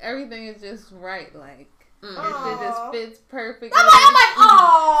like everything is just right. Like it just fits perfectly. I'm like,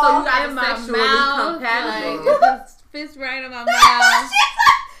 oh. So you got in a my sexually mouth, compatible. like it just fits right in my mouth.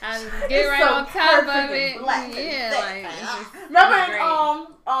 I just get It's right so on top of perfect it. and black and Yeah, thick. like it's just Remember great.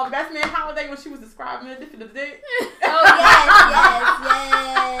 in Best Man Holiday when she was describing the different of dick? Oh yes.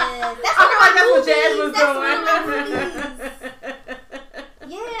 That's I feel like that's what Jazz was That's doing.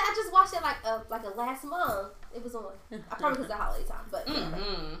 Yeah, I just watched it like a last month. It was on. I probably because of the holiday time, but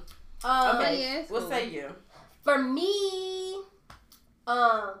Okay, yeah, it's what cool. say you? for me,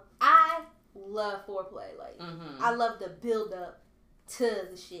 I love foreplay. Like I love the build up to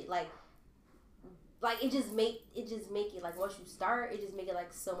the shit. Like it just make it like once you start, it just make it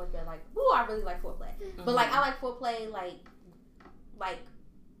like so much better. Like, woo, I really like foreplay. But like I like foreplay like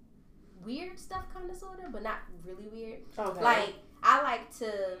weird stuff kind of sort of, but not really weird. Okay. Like I like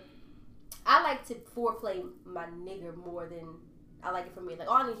to foreplay my nigga more than I like it for me. Like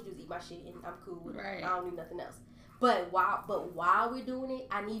all I need to do is eat my shit and I'm cool with it. Right. I don't need nothing else. But while we're doing it,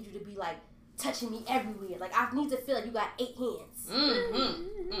 I need you to be like touching me everywhere. Like I need to feel like you got 8 hands.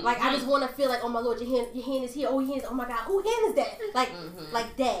 Like I just want to feel like, oh my lord, your hand is here. Oh, your hand. Oh my god, whose hand is that?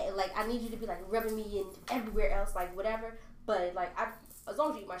 Like that. Like I need you to be like rubbing me in everywhere else, like whatever. But like as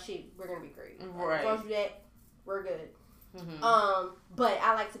long as you eat my shit, we're gonna be great. Right. As long as you do that, we're good. But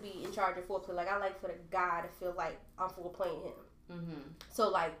I like to be in charge of foreplay. Like I like for the guy to feel like I'm foreplaying him. So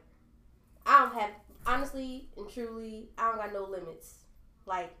like I don't have, honestly and truly, I don't got no limits.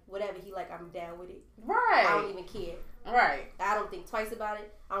 Like whatever he like, I'm down with it. Right. I don't even care. Right. I don't think twice about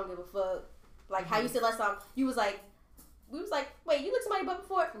it. I don't give a fuck. Like how you said last time, we was like, wait, you licked somebody's butt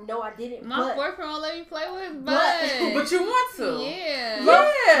before? No, I didn't. My boyfriend won't let me play with but But you want to. Yeah.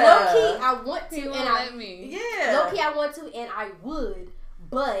 Low key, I want to, He won't and let me. Yeah. low key, I want to, and I would,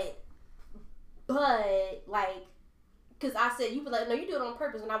 but like, cause I said you were like, no, you do it on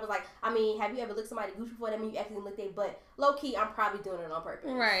purpose, and I was like, I mean, have you ever licked somebody Gucci before? That mean you actually licked their butt. Low key, I'm probably doing it on purpose.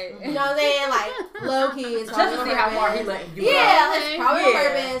 Right. You know what I'm saying? Like low key, it's Just probably to on see how purpose. far he letting you Yeah, go. it's probably on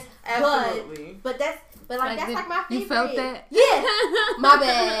purpose. Absolutely. But that's that's like my favorite. You felt that? Yeah. My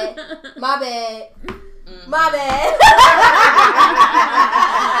bad.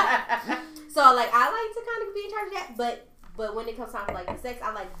 So like I like to kind of be in charge of that, but when it comes time to like the sex,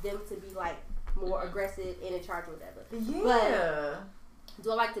 I like them to be like more aggressive and in charge or whatever. Yeah. But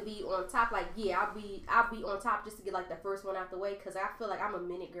do I like to be on top? Like, yeah, I'll be on top just to get like the first one out the way because I feel like I'm a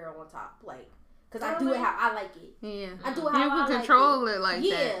minute girl on top, like. Because I do it how I like it. Yeah. I do it how I like it. You can control it like that.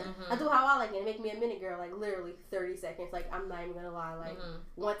 Yeah. I do it how I like it. And make me a minute girl, like literally 30 seconds. Like, I'm not even going to lie. Like,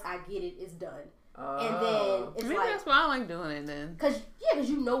 once I get it, it's done. And then it's maybe like. That's why I like doing it then. Because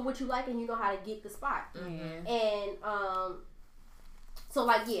you know what you like and you know how to get the spot. And, so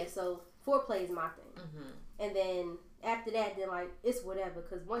like, yeah, so foreplay is my thing. And then after that, then like, it's whatever.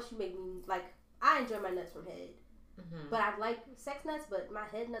 Because once you make me, like, I enjoy my nuts from head. But I like sex nuts, but my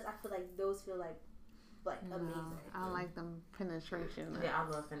head nuts, I feel like those feel like amazing. I like them penetration nuts. Yeah, I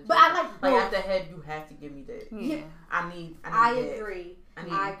love penetration. But I like both. Like after head, you have to give me that. Yeah. I need I dick. agree.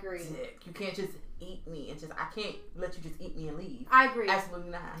 I agree. Dick. You can't just eat me and just. I can't let you just eat me and leave. I agree. Absolutely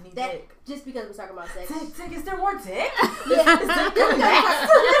not. I need that, dick. Just because we're talking about sex. Dick. Is there more dick?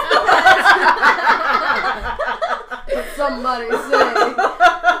 Somebody say.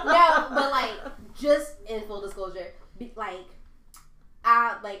 No, but like, just in full disclosure,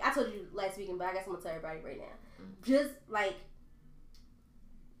 I told you last weekend, but I guess I'm gonna tell everybody right now. Just like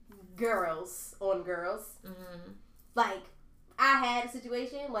girls on girls, like I had a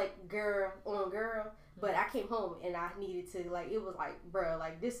situation like girl on girl, but I came home and I needed to like it was like, bro,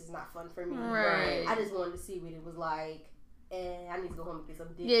 like this is not fun for me. Right. I just wanted to see what it was like. And I need to go home and get some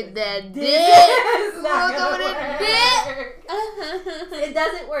dick. Get that dick. It's not Go gonna with work. It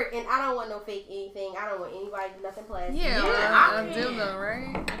doesn't work, and I don't want no fake anything. I don't want anybody to do nothing plastic. Yeah, I a dildo,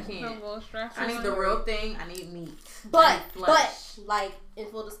 right? I can't. No I need the real thing. I need meat. But like in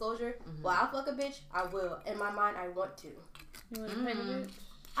full disclosure, well, I'll fuck a bitch. I will. In my mind, I want to. You want to pay the bitch?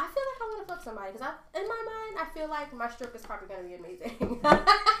 I feel like I want to fuck somebody because in my mind, I feel like my stroke is probably gonna be amazing. You know?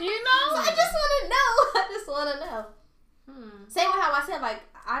 So I just want to know. I just want to know. Same with how I said, like,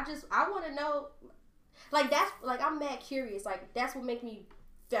 I want to know, like, that's, like, I'm mad curious, like, that's what make me,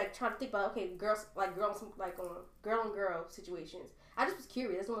 like, trying to think about, okay, girls on girl and girl situations. I just was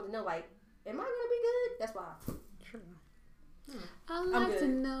curious, I just wanted to know, like, am I gonna be good? That's why. True. I like to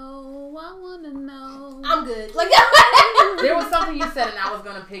know, I want to know. I'm good. Like, there was something you said and I was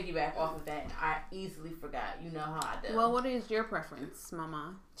gonna piggyback off of that and I easily forgot. You know how I do. Well, what is your preference,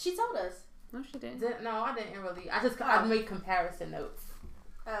 Mama? She told us. No, she didn't. No, I didn't really. I made comparison notes.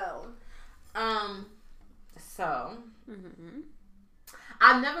 Oh. So.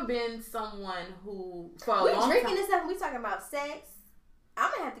 I've never been someone who for a long time. We drinking this stuff. We talking about sex. I'm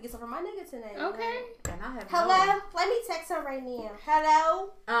gonna have to get some from my nigga tonight. Okay. And I have hello. Let me text her right now.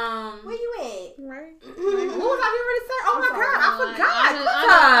 Hello. Where you at? Right. What was I getting ready to say? Oh my god, I forgot.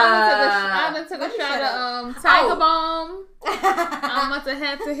 I took a shot of Tiger Bomb. I'm about to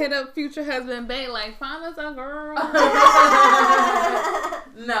have to hit up future husband Bay like, find us a girl.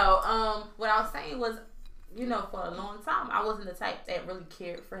 No, what I was saying was, you know, for a long time, I wasn't the type that really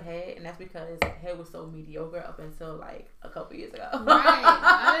cared for head, and that's because head was so mediocre up until like a couple years ago. Right,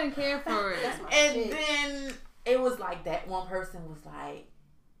 I didn't care for it. And then it was like that one person was like,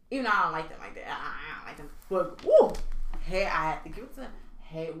 even though I don't like them like that, I don't like them, but woo, head, I had to give it to him.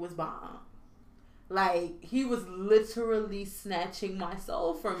 Head was bomb. Like, he was literally snatching my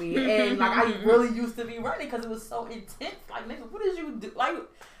soul from me. And, like, I really used to be running because it was so intense. Like, nigga, what did you do? Like,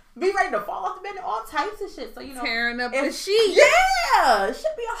 be ready to fall off the bed and all types of shit. So, you know. Tearing up the sheet. Yeah. It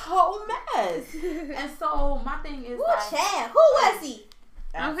should be a whole mess. And so, my thing is, like. Chad? Who was he?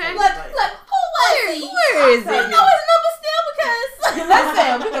 Okay. Look, who was he? Where is he? I know his number still because.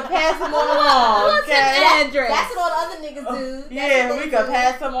 Listen, we can pass him on along. What's his address? That's what all the other niggas do. Yeah, we can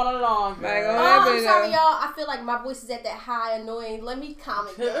pass him on along. Like, oh, I'm sorry, y'all. I feel like my voice is at that high, annoying. Let me calm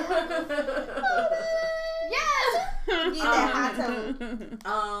it down. Yes. Get that high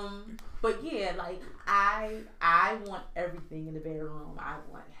tone. But yeah, like I want everything in the bedroom. I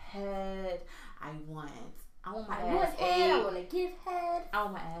want head. I want my ass ate. I want to give head. I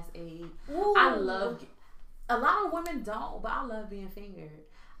want my ass ate. Ooh. I love. A lot of women don't, but I love being fingered.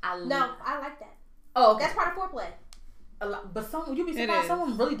 No, I like that. Oh, okay. That's part of foreplay. A lot, but some you be surprised.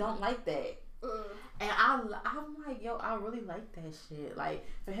 Someone really don't like that. And I'm like, yo, I really like that shit. Like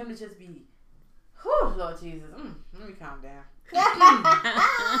for him to just be, whew, Lord Jesus, let me calm down. For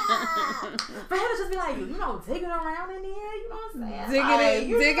him to just be like, you know, digging around in the air, you know what I'm saying?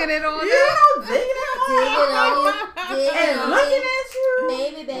 Digging it on you. Digging and looking at you,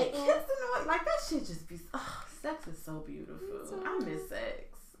 baby, and kissing on, like that shit just be. Oh, sex is so beautiful. I miss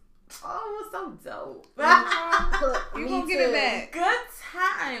sex. Oh, it was so dope. You gonna get it back. Good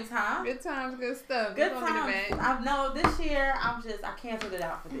times, huh? Good times, good stuff. Good times. I know this year I canceled it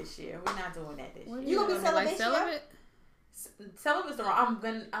out for this year. We're not doing that this year. You gonna be celibate? Celibate? Celibate's the wrong. I'm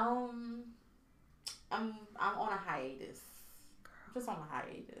gonna I'm on a hiatus. I'm just on a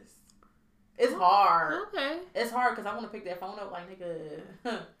hiatus. It's hard. Okay. It's hard because I want to pick that phone up like, nigga,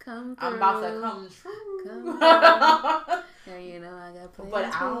 Come through. I'm about to come true. Come yeah, you know I got plans. But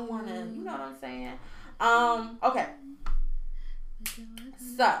I don't want to, you know what I'm saying? Okay.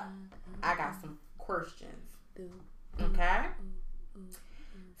 So, I got some questions. Okay?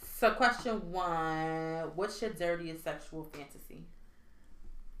 So, question 1. What's your dirtiest sexual fantasy?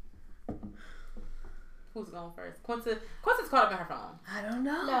 Who's going first? Quincy's caught up in her phone. I don't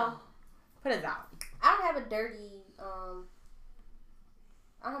know. No. Put it out. I don't have a dirty,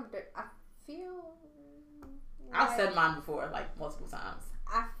 I feel I've like said mine before, like, multiple times.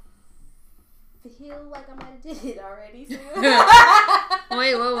 I feel like I might have did it already. So.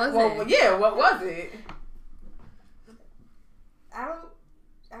 Wait, what was it? Well, yeah, what was it? I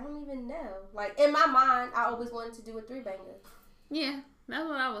don't even know. Like, in my mind, I always wanted to do a 3-banger. Yeah, that's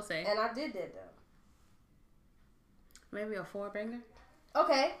what I would say. And I did that, though. Maybe a 4-banger?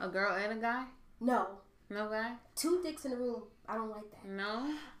 Okay. A girl and a guy? No. No guy? 2 dicks in a room. I don't like that.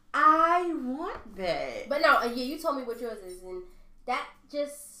 No? I want that. But no, yeah, you told me what yours is, and that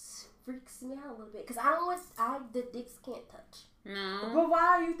just freaks me out a little bit. Because the dicks can't touch. No. But why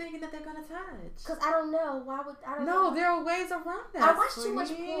are you thinking that they're gonna touch? Because I don't know. Why would I don't No, know. there are ways around that. I watch too much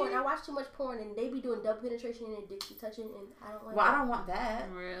sweetie. porn. I watch too much porn, and they be doing double penetration and their dicks be touching, and I don't like Well, that. I don't want that.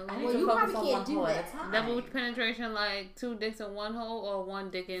 Really? I need Well, to you focus probably on can't one do hole at that. a time. Double penetration, like 2 dicks in one hole or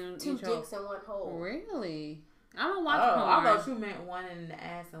 1 dick in 2 each hole? dicks in one hole. Really? I don't watch Oh, I porn. thought you meant one in the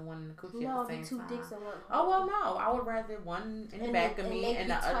ass and one in the coochie No, at the be same 2 time. dicks in one hole. Oh, well, no. I would rather one in the And back they- of and me they and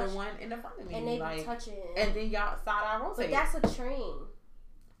be the other touch- one in the front of me. And they be like, touching. and then y'all side eye But rotate. that's a train.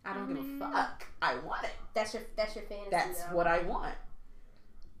 I don't give a fuck. I want it. That's your fantasy. That's though. what I want.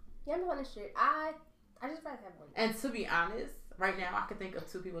 Yeah, I'm honest shit. I just rather have one. And to be honest, right now I can think of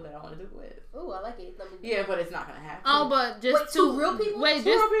 2 people that I want to do it with. Ooh, I like it. Let me do Yeah, it. but it's not gonna happen. Oh, but just Wait, 2 real people? Wait, 2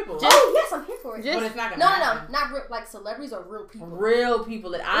 just real people. Oh yes, I'm here for it. just- but it's not gonna No, happen. not real, like celebrities or real people. Real people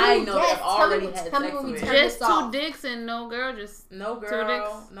that I Ooh, know yes, that have tell me already what- had tell me sex what we with. turn just this 2 off. dicks and no girl. Just No 2 girl,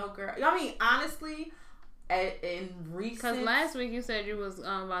 dicks? no girl. I mean, honestly, in recent. Because last week you said you was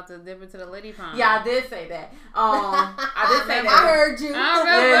about to dip into the lady pond. Yeah, I did say that. I did say that. I heard you. I Yeah,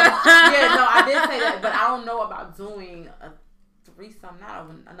 remember. yeah, no, I did say that, but I don't know about doing a threesome, not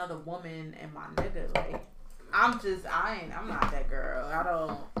another woman and my nigga. Like, I'm not that girl. I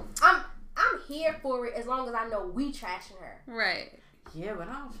don't. I'm here for it as long as I know we trashing her. Right. Yeah, but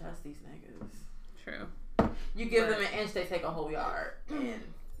I don't trust these niggas. True. You give them an inch, they take a whole yard, and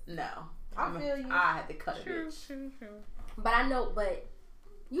no. I feel you. I had to cut a True, bitch. true. But I know, but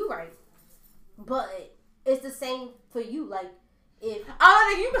you right. But it's the same for you. Like if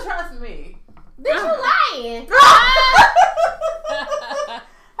Oh, nigga, you can trust me. bitch, you lying.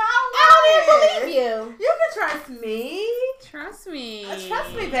 I don't even believe you. You can trust me. Trust me.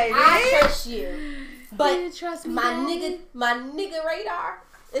 Trust me, baby. I trust you. But You trust me, my Daddy? nigga radar.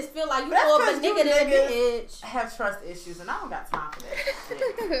 It feel like you That's more of a 'cause you nigga than a niggas bitch. have trust issues, and I don't got time for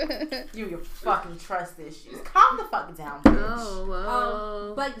that shit. You and your fucking trust issues. Calm the fuck down, bitch. Oh,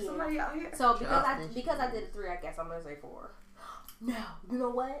 well. But yeah. Somebody out here. So because Trust I did a 3, I guess I'm gonna say 4. No, you know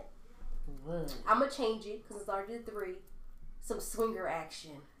what? What? I'm gonna change it because it's already 3. Some swinger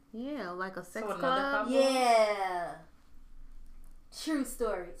action. Yeah, like a sex So another club. couple? Yeah. True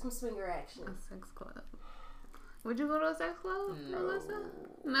story. Some swinger action. A sex club. Would you go to a sex club, No. Melissa?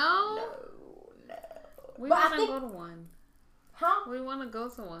 No? No. We But I want to think- go to one. Huh? We want to go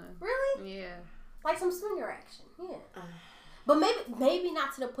to one. Really? Yeah. Like some swinger action. Yeah. But maybe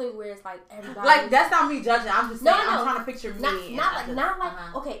not to the point where it's like everybody. Like, that's not me judging. I'm just No, saying, no. I'm trying to picture me. and I just- not like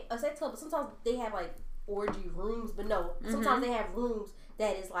uh-huh. okay, a sex club. But sometimes they have like orgy rooms, but no. Sometimes they have rooms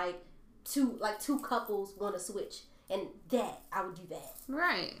that is like two couples want to switch, and that I would do that.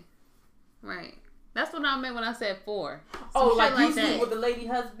 Right. Right. That's what I meant when I said 4. Some Oh, shit like you sleep that. with the lady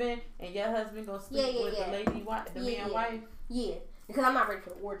husband, and your husband go sleep Yeah, with yeah. the lady wife, the Yeah, man yeah. wife. Yeah, because I'm not ready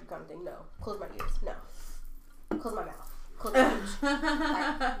for the orgy kind of thing. No, close my ears. No, close my mouth. Close my ears.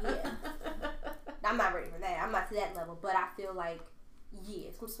 Yeah. I'm not ready for that. I'm not to that level, but I feel like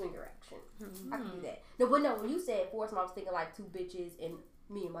yeah, some swinger action. I can do that. No, but no, when you said foursome, I was thinking like 2 bitches and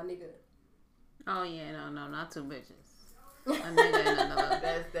me and my nigga. Oh, yeah. No, not 2 bitches. A nigga and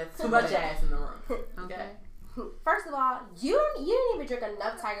another. That's too much ass in the room. Okay. First of all, you didn't even drink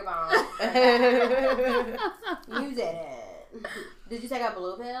enough Tiger Bomb. You didn't. Did you take a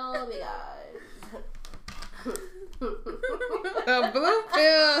blue pill? Because A blue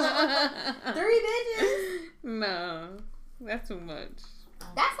pill. 3 bitches. No. That's too much.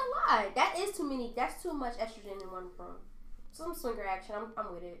 That's a lot. That is too many. That's too much estrogen in one room. Some swinger action.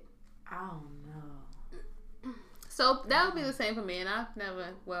 I'm with it. I don't know. So that would be the same for me, and I've never.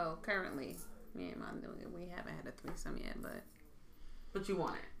 Well, currently, me and my nigga, we haven't had a threesome yet, But you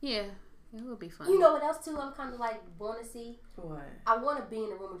want it? Yeah, it would be fun. You know what else too? I'm kind of like want to see. What? I want to be in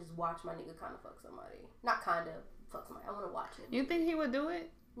the room and just watch my nigga kind of fuck somebody. Not kind of fuck somebody. I want to watch him. You think he would do it?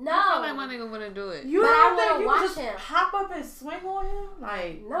 No. I feel like my nigga wouldn't do it. You But don't I think wanna you watch would just him. hop up and swing on him?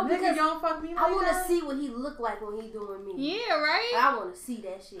 Like, No, nigga, because you don't fuck me like I want to that? see what he look like when he doing me. Yeah, right? I want to see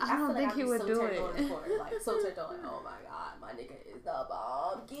that shit. I don't feel think like he I'd be would so do turned it. on for it. Like, so turned on. Oh my god, my nigga is the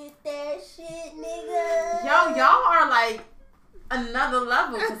bomb. Get that shit, nigga. Yo, y'all are like another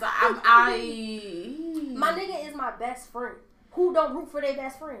level because I My nigga is my best friend. Who don't root for their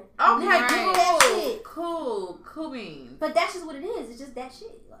best friend? Okay, Right. cool, That shit. cool beans. But that's just what it is. It's just that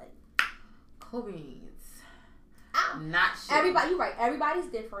shit. Like, Cool beans. I'm Not shit. everybody. You right. Everybody's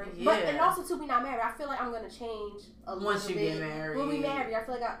different. Yeah. But and also too, we not married. I feel like I'm gonna change a Once little you bit. get married. When we marry, I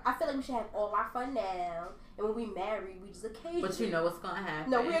feel like we should have all our fun now. And when we marry, we just occasionally. But you know what's gonna happen.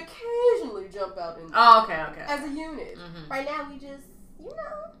 No, we occasionally jump out and Oh, okay. as a unit. Mhm. Right now, we just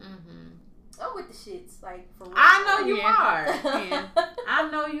Mhm. I'm with the shits like for real. I know you Yeah. are. Yeah. I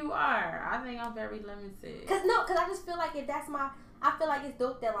know you are. I think I'm very limited. Cause I just feel like if that's I feel like it's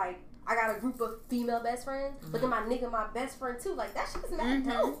dope that like I got a group of female best friends, but then my nigga my best friend too. Like that shit is mad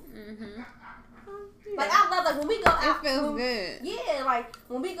dope. Mm-hmm. Like I love like when we go out. It feels good. Yeah, like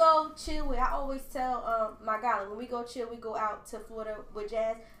when we go chill with, I always tell my guy like when we go chill, we go out to Florida with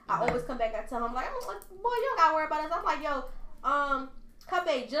Jazz. I always come back. I tell him like, boy, you don't gotta worry about us. I'm like, yo,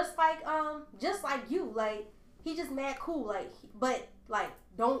 Kabe, just like you, like he just mad cool, like, but like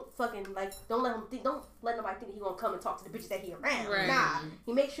don't let him think, don't let nobody think he gonna come and talk to the bitches that he around. Right. Nah,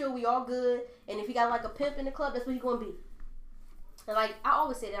 he make sure we all good, and if he got like a pimp in the club, that's what he gonna be. And like I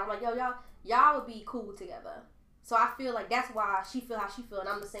always say that, I'm like, yo, y'all would be cool together. So I feel like that's why she feel how she feel, and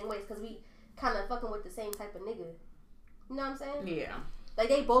I'm the same way, because we kind of fucking with the same type of nigga. You know what I'm saying? Yeah. Like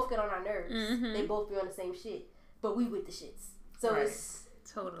they both get on our nerves. Mhm. They both be on the same shit, but we with the shits. So Right.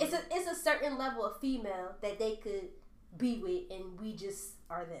 Totally. it's a certain level of female that they could be with, and we just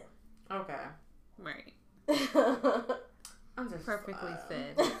are them. Okay. Right. I'm just Perfectly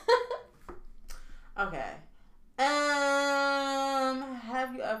said. Okay.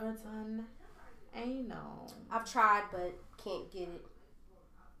 Have you ever done anal? I've tried, but can't get it.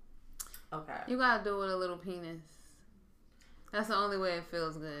 Okay. You gotta do it with a little penis. That's the only way it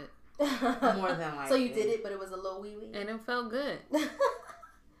feels good. More than like. So you did it, but it was a little wee wee. And it felt good.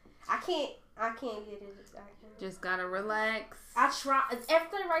 I can't get it. Just gotta relax. I try.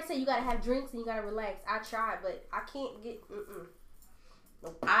 After the right say you gotta have drinks and you gotta relax. I tried, but I can't get.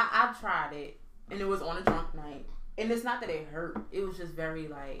 Nope. I tried it, and it was on a drunk night, and it's not that it hurt. It was just very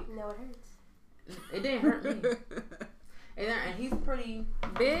like. No, it hurts. It didn't hurt me. And he's pretty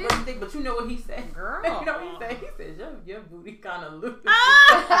Big? pretty thick, but you know what he said, Girl. You know what he said? He said your booty kind of loose. I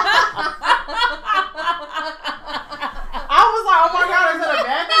was like, oh my god, is that a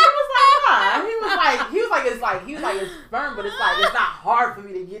bad thing? He was like, it's firm, but it's not hard for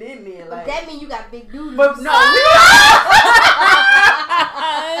me to get in there. Like, But that means you got big dudes. but no,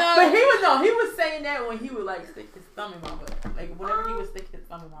 he was saying that when he would like stick his thumb in my butt, like whenever he would stick his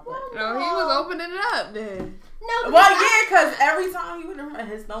thumb in my butt. No, he was opening it up then. No, Well, yeah, because every time he would run,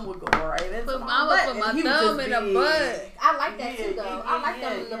 his thumb would go right into But my mama butt, put and my he was thumb just in the big. butt. I like that Yeah, too, though. yeah, I like yeah,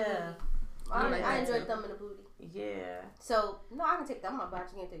 them in the yeah. booty. I like I that enjoy too. thumb in the booty. Yeah. So no, I can take thumb in my butt. I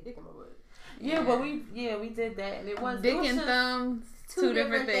just can't take dick in my butt. Yeah, but we did that, and it was Dick it was and just- thumbs, two two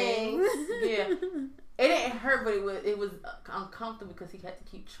different different things. Yeah. It didn't hurt, but it was uncomfortable because he had to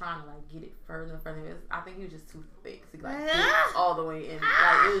keep trying to like get it further and further. I think he was just too thick. So he like fit all the way in.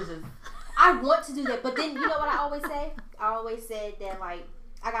 Like it was just. I want to do that, but then you know what I always say? I always said that like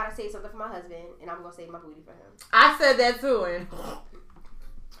I gotta say something for my husband, and I'm gonna save my booty for him. I said that too, and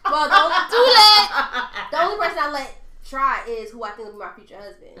Well, don't do that. The only person I let try is who I think will be my future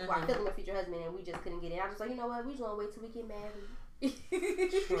husband. Who I feel like my future husband, and we just couldn't get it. I was just like, you know what? We just gonna wait till we get married.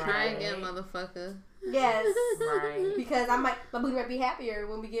 Try again, motherfucker. Yes, Right. because my booty might be happier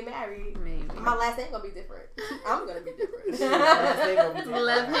when we get married. Maybe. My last name gonna be different. I'm gonna be different.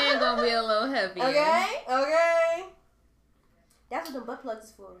 Left hand gonna be a little heavier. Okay. That's what the butt plugs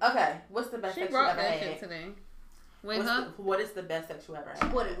is for. Okay, what's the best She sex you brought ever that had? shit today. Wait, huh? What is the best sex you ever She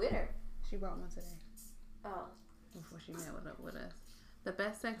had? bought it with her. She brought one today Oh. before she met up with us. The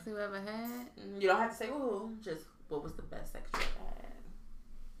best sex you ever had? You don't have to say ooh. Just what was the best sex you ever had?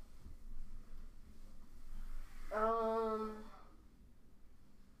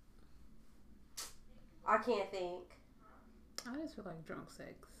 I can't think. I just feel like drunk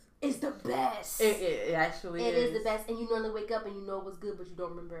sex. It's the best. It actually It is the best, and you normally wake up and you know it was good, but you don't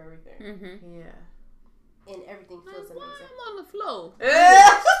remember everything. Mm-hmm. Yeah. and everything feels amazing. I'm on the floor.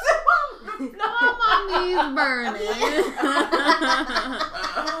 No, my knees burning.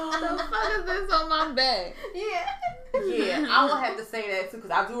 The fuck is this on my back? Yeah, I will have to say that too,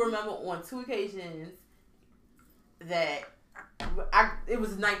 because I do remember on 2 occasions that it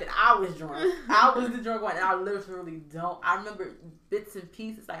was the night that I was drunk. I was the drunk one, and I literally don't. I remember bits and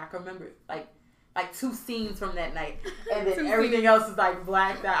pieces. Like I can remember like 2 scenes from that night, and then everything else is like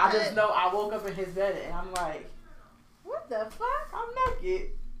blacked out. I just know I woke up in his bed, and I'm like, what the fuck? I'm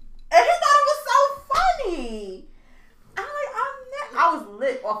naked, and he thought it was so funny. I'm like, I was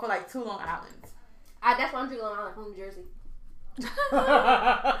lit off of like 2 Long Islands. That's why I'm drinking Long Island from New Jersey.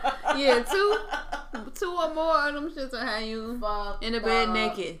 Yeah, two or more of them shits will have you in the bed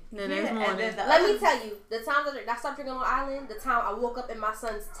naked the next morning. Let me tell you, the time that I stopped drinking Long Island, the time I woke up in my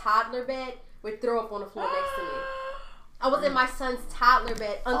son's toddler bed with throw up on the floor next to me. I was in my son's toddler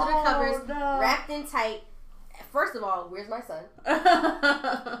bed under the covers, wrapped in tight. First of all, where's my son?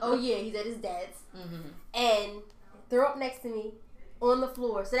 Oh yeah, he's at his dad's, and throw up next to me on the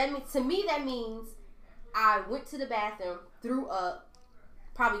floor. So that means I went to the bathroom, threw up,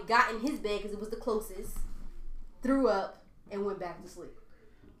 probably got in his bed because it was the closest, threw up, and went back to sleep.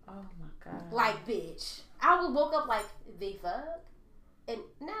 Oh my god! Like bitch, I woke up like the fuck, and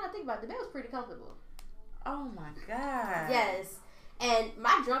now I think about it, the bed was pretty comfortable. Oh my god! Yes, and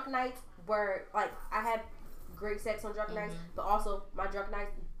my drunk nights were like I had great sex on drunk nights, but also my drunk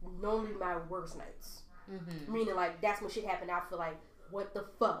nights normally my worst nights. Meaning like that's when shit happened. I feel like what the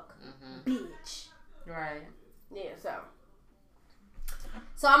fuck, bitch. Right. Yeah.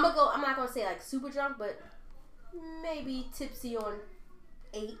 So I'm not gonna say like super drunk, but maybe tipsy on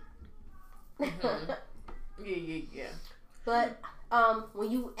 8. Yeah. But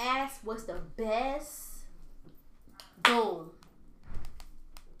when you ask what's the best, boom,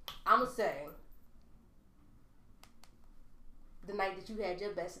 I'ma say the night that you had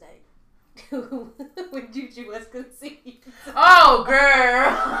your best night. When Juju was conceived. Oh,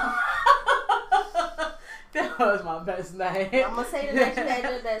 girl. That was my best night. I'm gonna say the night you had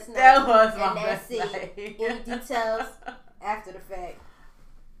your best night. That was my best night. Any details after the fact?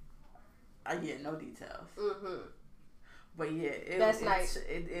 Yeah, no details. Mm-hmm. But yeah,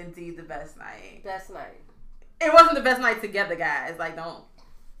 indeed the best night. Best night. It wasn't the best night together, guys. Like, don't.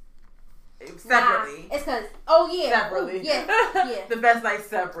 Separately. Nah, it's because, separately. Ooh, yeah. The best night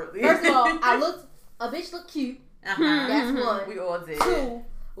separately. First of all, a bitch looked cute. That's one. We all did. 2,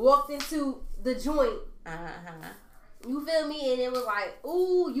 walked into the joint. You feel me? And it was like,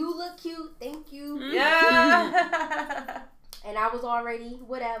 ooh, you look cute. Thank you. Yeah. And I was already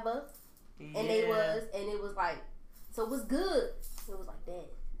whatever. Yeah. And it was like, so it was good. It was like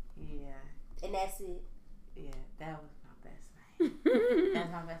that. Yeah. And that's it. Yeah, that was my best night.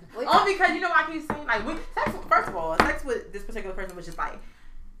 That's my best night. Only because, you know, I keep saying, like, first of all, sex with this particular person was just like,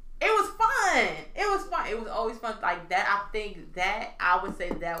 it was fun. It was fun. It was always fun. Like, that, I think that, I would say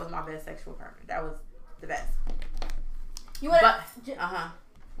that was my best sexual partner. That was the best. You want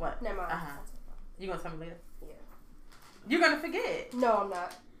What? Never mind. You gonna tell me later? Yeah. You're gonna forget. No, I'm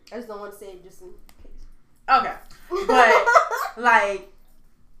not. I just don't want to say it just in case. Okay. But, like,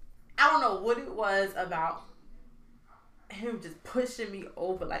 I don't know what it was about him just pushing me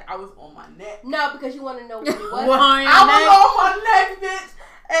over. Like, I was on my neck. No, because you want to know what it was. I was on my neck, bitch.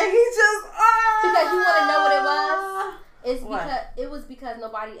 And he just, because you want to know what it was? It was because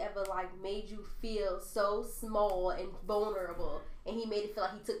nobody ever like made you feel so small and vulnerable, and he made it feel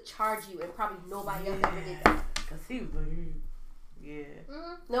like he took charge of you, and probably nobody else ever did that. Cause he was like, yeah.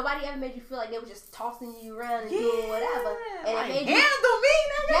 Nobody ever made you feel like they were just tossing you around and doing whatever, and like, it made you handle me,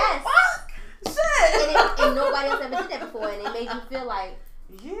 nigga. Yes. Fuck. Shit. And nobody else ever did that before, and it made you feel like,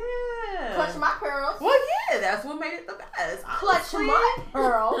 yeah, clutch my pearls. Well, yeah, that's what made it the best. Clutch my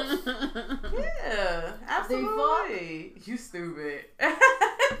pearls. Yeah, absolutely. You stupid.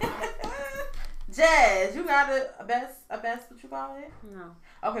 Jazz, you got a best what you call it? No.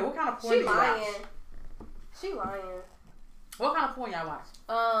 Okay, what kind of porn do you watch? She lying. What kind of porn y'all watch?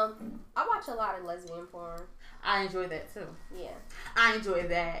 I watch a lot of lesbian porn. I enjoy that too. Yeah. I enjoy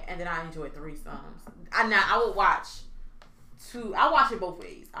that, and then I enjoy threesomes. I would watch I watch it both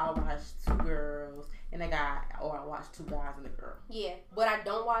ways. I'll watch 2 girls and a guy, or I watch 2 guys and a girl. Yeah, but I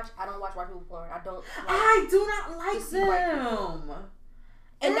don't watch white people porn. I don't. I do not like them.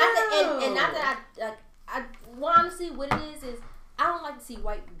 And not that I well, honestly, what it is I don't like to see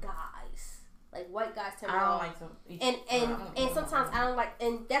white guys. Like white guys turn me off. I don't like them. And sometimes I don't like,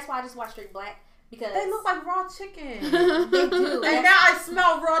 and that's why I just watch straight black. Because they look like raw chicken. They do. And now I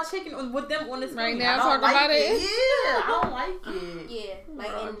smell raw chicken with them on the screen. Right now, talk about it. Yeah, I don't like it. Yeah,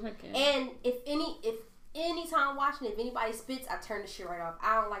 like and if anytime watching it, if anybody spits, I turn the shit right off.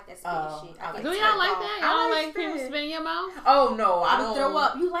 I don't like that spitting shit. Do y'all like that? Y'all like people spit in your mouth? Oh no, I don't throw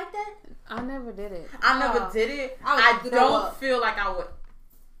up. You like that? I never did it. I never did it. I don't feel like I would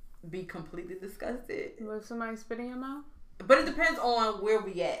be completely disgusted. Would somebody spit in your mouth? But it depends on where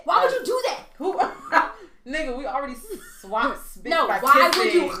we at. Why would you do that? Who? Nigga, we already swapped spit. No, by why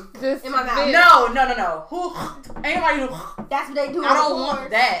kissing. would you? Just In my mouth. No. Who? Anybody who? That's what they do. I don't want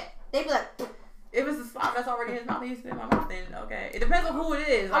that. They be like, if it's a slop that's already in his mouth and he spit in my mouth, then okay. It depends on who it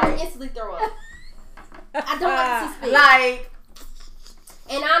is. I Like, would instantly throw up. I don't like to see spit. Like,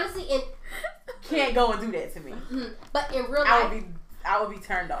 and honestly, can't go and do that to me. But in real life, I would be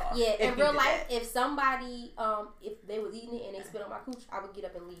turned off. yeah, in real life, if somebody, if they was eating it and they spit on my cooch, I would get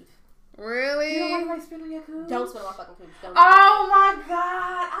up and leave. Really? You don't like anybody spit on your cooch? Don't spit on my fucking cooch. Don't Oh my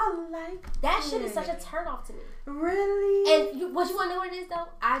god, I like that shit is such a turn off to me. Really? And what you want to know what it is though?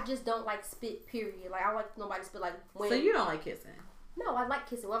 I just don't like spit. Period. Like I don't like nobody spit. Like when. So you don't like kissing? No, I like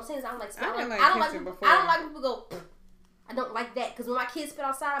kissing. What I'm saying is I don't like spit. I I don't like people, before. I don't like when people go. I don't like that because when my kids spit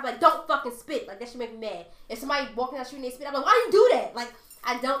outside, I'm like, don't fucking spit. Like that should make me mad. If somebody walking down the street and they spit, I'm like, why do you do that? Like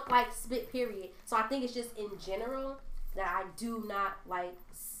I don't like spit. Period. So I think it's just in general that I do not like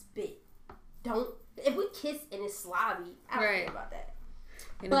spit. Don't. If we kiss and it's slobby, I don't care about that.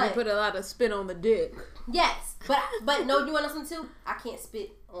 And if you put a lot of spit on the dick. Yes, but no, you want to listen to? I can't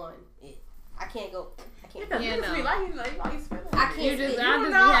spit on it. I can't go. I can't. Yeah, no. Like spit on I can't You spit. just, You I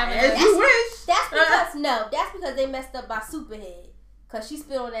just know, be having as you wish. That's because that's because they messed up by Superhead. Cause she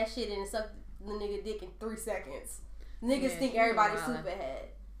spit on that shit and sucked the nigga dick in 3 seconds. Niggas think everybody's Superhead.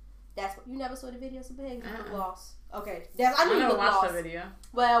 That's what you never saw the video Superhead. You look lost. Okay, I knew you look lost. Watch the video.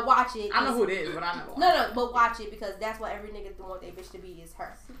 Well, watch it. I know who it is, but I never watched No, but watch it because that's what every nigga want their bitch to be is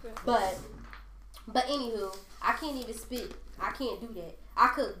her. But anywho, I can't even spit. I can't do that. I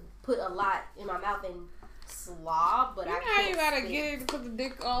could put a lot in my mouth and slob, but I can't. How you gotta spit. get it to put the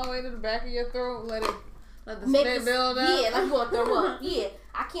dick all the way to the back of your throat, let the Make spit build up. Yeah, like you want to throw up. Yeah,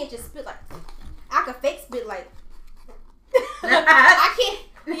 I can't just spit like. I could fake spit like. I can't.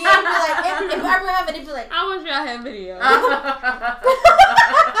 Yeah, it'd be like if I remember, it'd be like. I wish y'all had video.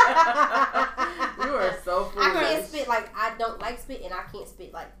 You are so foolish. I can't spit like I don't like spit, and I can't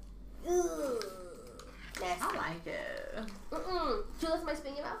spit like. Ugh, nasty. I like it. Did you let somebody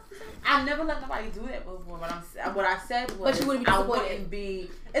spit in your mouth? I've never let nobody do that before. But what I said was, But you wouldn't be disappointed. I wouldn't be.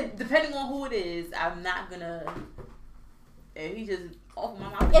 Depending on who it is, I'm not gonna. If he just off my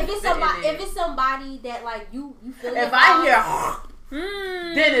mouth. If it's somebody that like you feel. If I hear.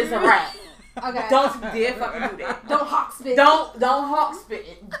 Then it's a wrap. Okay. Don't you dare fucking do that. Don't hawk spit. Don't hawk spit.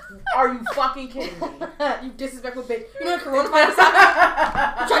 Are you fucking kidding me? You disrespectful bitch. You know coronavirus.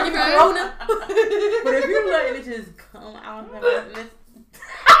 You trying to give me corona? But if you letting it just come out of my don't do that.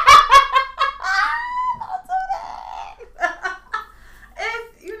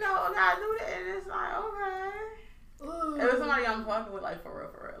 It's I do that and it's like okay. If it's somebody I'm fucking with, like for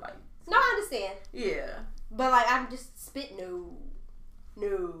real, like. No, I understand. Yeah. But like I'm just spit. No.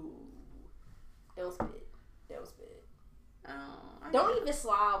 Don't spit. Don't even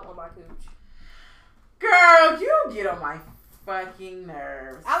slob on my cooch. Girl, you get on my fucking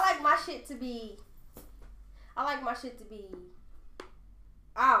nerves. I like my shit to be.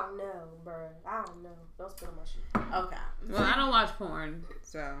 I don't know, bro. I don't know. Don't spit on my shit. Okay. Well, I don't watch porn,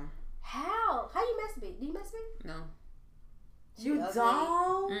 so. How you masturbate? Do you masturbate? No. You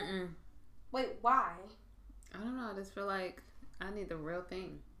don't? Mm-mm. Wait, why? I don't know. I just feel like I need the real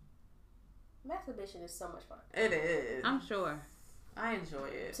thing. Masturbation is so much fun. It is. I'm sure. I enjoy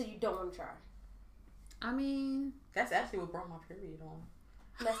it. So you don't want to try? I mean, that's actually what brought my period on.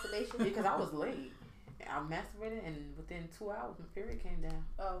 Masturbation? Because I was late. I masturbated and within 2 hours my period came down.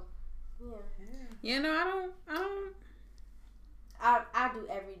 Oh. Yeah. You know, I don't. I do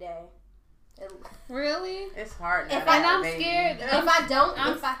every day. Really? It's hard now. And I'm scared.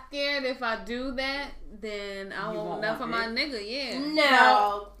 I'm scared if I do that, then I won't enough of my nigga. Yeah.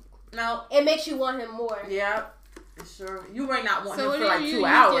 No. It makes you want him more. Yep. Sure. You might not want so him for like 2 So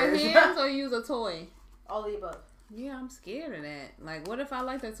hours. you use your hands or use a toy? All the above. Yeah, I'm scared of that. Like, what if I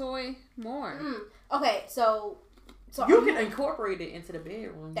like the toy more? Okay, so you can incorporate it into the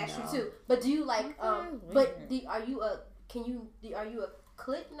bedroom. That's true too. But do you like? Are you a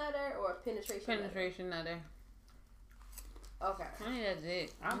clit nutter or a penetration nutter? Okay. I think that's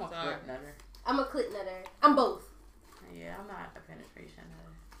it. I'm a clit nutter. I'm a clit nutter. I'm both. Yeah, I'm not a penetration nutter.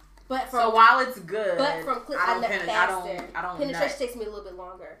 But so while it's good, from clit I nut faster. I don't penetration takes me a little bit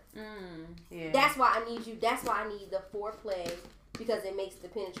longer. Yeah. That's why I need you. That's why I need the foreplay because it makes the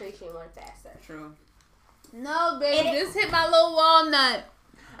penetration one faster. True. No, baby, just hit my little walnut.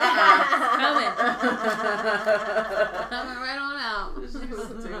 Coming right on out. She's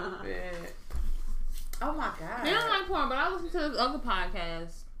stupid. Oh my god. I don't like porn, but I listen to this other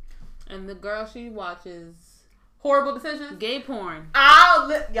podcast, and the girl she watches Horrible Decisions. gay porn. I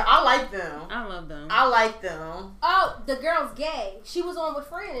like them. I love them. I like them. Oh, the girl's gay. She was on with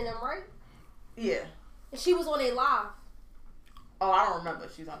Fran and them, right? Yeah. She was on a live. Oh, I don't remember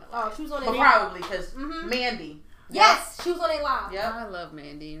if she's on the live. Oh, she was on a But live. probably because Mandy. Yes, she was on a live. Yep. I love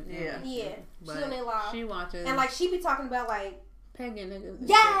Mandy. Yeah, she's But on a live. she watches And like she be talking about like pegging niggas. and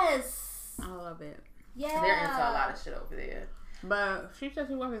yes, shit. I love it. yeah. They're into a lot of shit over there. But she said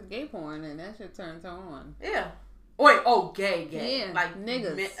she watches gay porn, and that shit turns her on. Yeah. Wait, gay. Yeah, Like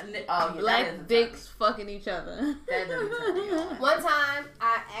niggas. Yeah, Black dicks fucking each other. That doesn't turn me on. One time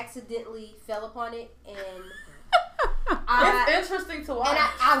I accidentally fell upon it and It's interesting to watch. and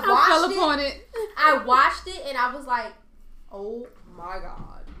I I watched fell it. upon it. I watched it and I was like, oh my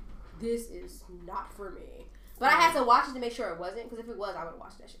god, this is not for me. But I had to watch it to make sure it wasn't, because if it was, I would have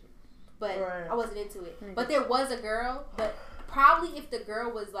watched that shit. But Right. I wasn't into it. But there was a girl, but probably if the girl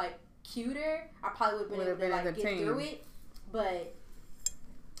was like cuter, I probably would have been able to like get through it. But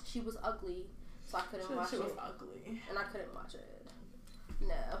she was ugly, so I couldn't watch She it. was ugly. And I couldn't watch it.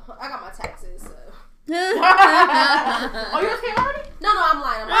 No, I got my taxes, so. Oh, you came already? No, I'm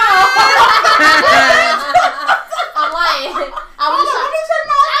lying. I'm lying. I was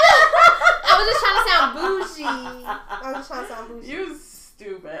just trying to sound bougie. I was just trying to sound bougie. You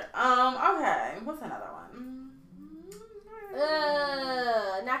stupid. Okay. What's another one?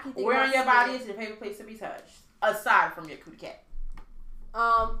 Now I can think Where about on your skin. body is your favorite place to be touched? Aside from your cootie cat.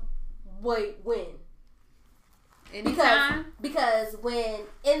 Wait, when? Anytime. Because when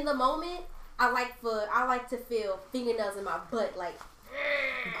in the moment, I like to feel fingernails in my butt, like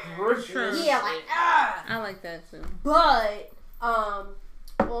Sure. yeah, like I like that too. But on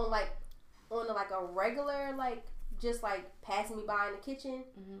a regular like just like passing me by in the kitchen,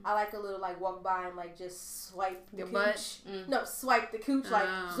 I like a little like walk by and like just swipe the Your cooch. butt? No, swipe the cooch, like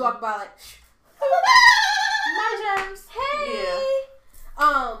just walk by like My germs. hey.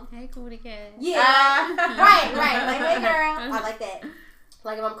 Hey, cootie cat. Yeah. right. Like, hey girl. I like that.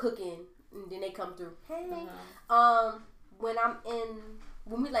 Like if I'm cooking and then they come through. Hey.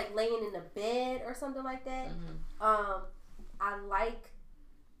 When we like laying in the bed or something like that, I like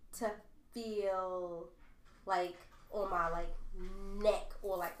to feel like on my like neck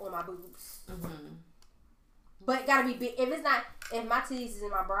or like on my boobs. But it gotta be big. If my titties is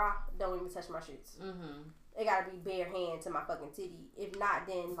in my bra, don't even touch my shits. It gotta be bare hand to my fucking titty. If not,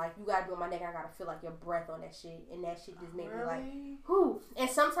 then like you gotta be on my neck. I gotta feel like your breath on that shit, and that shit just make me like, whoo. And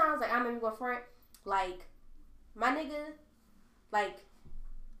sometimes like I'm in my front, like my nigga, like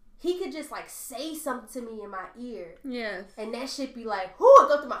he could just like say something to me in my ear, Yes. and that shit be like, whoo, it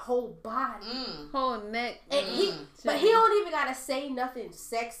go through my whole body, Whole neck. and but he don't even gotta say nothing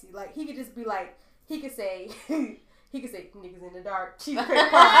sexy. Like he could just be like, he could say. He could say, niggas in the dark, cheese crack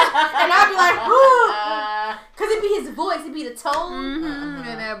pie. And I'd be like, whoo. Because it'd be his voice, it'd be the tone.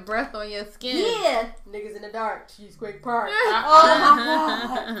 And that breath on your skin. Yeah. Niggas in the dark, Cheesequake Park. Oh my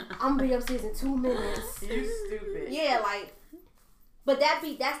god. I'm gonna be upstairs in 2 minutes. You stupid. Yeah, like, but that's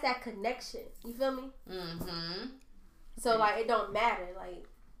that connection. You feel me? So, like, it don't matter. Like,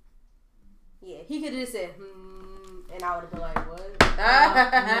 yeah, he could have just said, and I would have been like, what?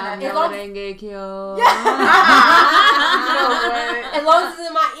 As long as get killed. As long as it's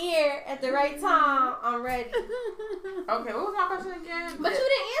in my ear at the right time, I'm ready. Okay, what was my question again? But you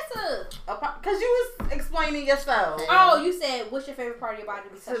didn't answer. Because you was explaining yourself. Oh, you said, what's your favorite part of your body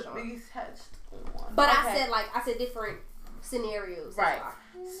to be touched To on? be touched on. But Okay. I said different scenarios. Right.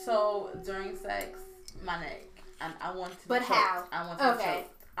 So during sex, my neck. And I want to be But choked. how? I want to be Okay.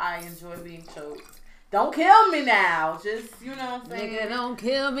 choked. I enjoy being choked. Don't kill me now. Just, you know what I'm saying? Nigga, don't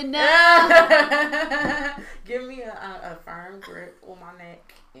kill me now. Give me a firm grip on my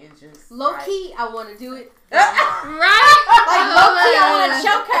neck and just Low key, I want to do it. Right? Like low key, I want to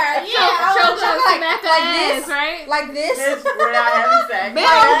choke her. Yeah, I want to choke her smack like her this, ass, right? like this. It's without having sex.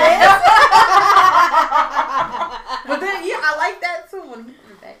 But then, yeah, I like that too. When he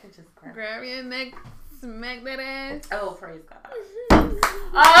comes back and just Grab your neck, smack that ass. Oh, praise God.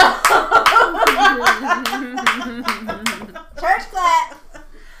 Church clap.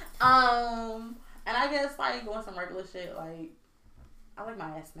 And I guess like going some regular shit, like I like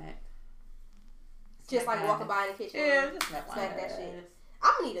my ass smacked. Just like walking by in the kitchen. Yeah, just smack my Smack that ass. shit.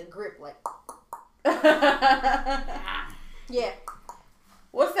 I'm gonna need a grip, like. Yeah.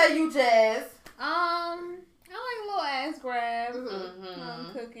 What say you, Jazz? I like a little ass grab. Mm-hmm.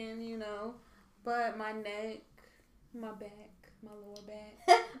 I'm cooking, you know. But my neck, my back, My lower back.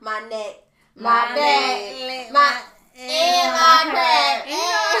 My neck. My back. My crack. You know,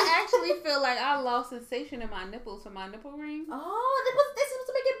 I actually feel like I lost sensation in my nipples from my nipple ring. Oh, this was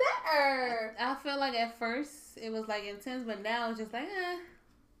to make it better. I feel like at first it was like intense, but now it's just like,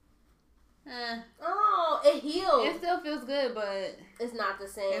 Oh, it healed. It still feels good, but it's not the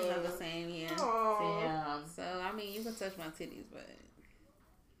same. it's not the same, yeah. Damn. So, I mean, you can touch my titties, but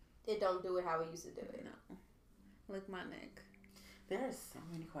it don't do it how it used to do it. No. Lick my neck. There's so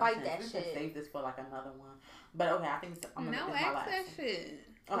many questions. Fight that we shit. can save this for like another one. But okay, I think I'm gonna make this my ask last that one. shit.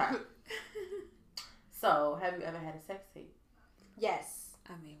 Okay. So, have you ever had a sex tape? Yes.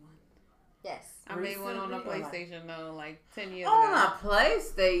 I made one. Yes. I made one on a Recently or PlayStation, though, like 10 years On ago. a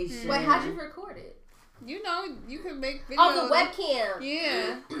PlayStation. Wait, how'd you record it? You know, you can make videos. Oh, the webcam.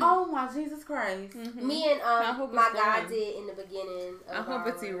 Yeah. Oh my Jesus Christ. Mm-hmm. Me and I hope my it's guy gone. did in the beginning. I hope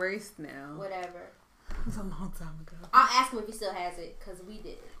it's erased now. Whatever. It was a long time ago. I'll ask him if he still has it because we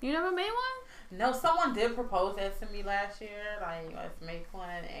did. You never made one? No, someone did propose that to me last year. Like, let's make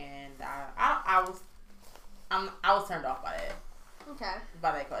one, and I was turned off by that. Okay.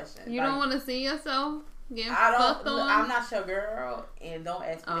 By that question. You like, don't want to see yourself getting I fucked don't. on? I'm not your girl, and don't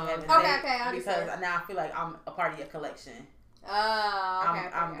ask me to have a Okay, date okay, I because understand. now I feel like I'm a part of your collection. Oh, okay.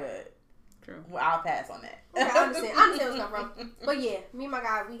 I'm okay. good. True. Well, I'll pass on that. Okay, I understand. I understand where it's coming from. But yeah, me and my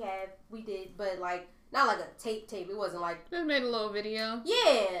guy, we did, but like not like a tape. It wasn't like Just made a little video.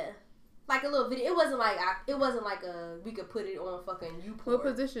 like a little video. It wasn't like we could put it on fucking YouPorn. What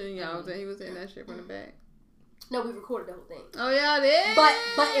position y'all was in? He was saying that shit from the back. No, we recorded the whole thing. Oh, y'all did? But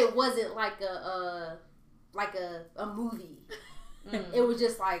it wasn't like a movie. Mm. It was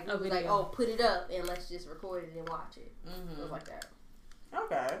just like A we was like, video. oh, put it up and let's just record it and watch it. Mhm. It was like that.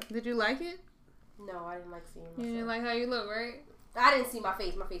 Okay. Did you like it? No, I didn't like seeing myself. You didn't like how you look, right? I didn't see my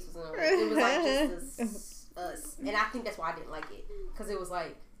face. My face was in it. It was like just us, and I think that's why I didn't like it because it was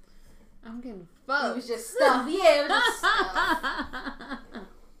like I'm getting it fucked. was just stuff. Yeah, it was just stuff.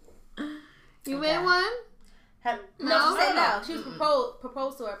 You Okay. made one? No, she said no. Mm-mm. She was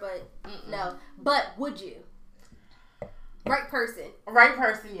proposed to her, but no. But would you? Right person. Right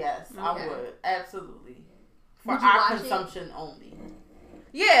person, yes, I Okay. would absolutely for Would you our watch it? consumption only.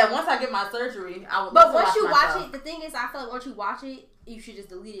 Yeah, once I get my surgery, I would. But love to once you myself. watch it, the thing is, I feel like once you watch it, you should just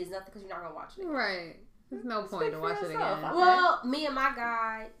delete it. It's nothing because you're not gonna watch it. Right. There's no point Speak to for watch it yourself. again. Okay. Well, me and my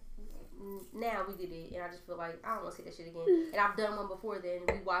guy, now we did it, and I just feel like I don't want to see that shit again. And I've done one before then.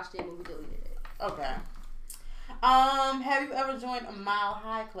 We watched it and we deleted it. Okay. Have you ever joined a Mile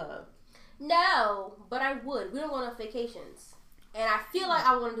High Club? No, but I would. We don't go on vacations, and I feel like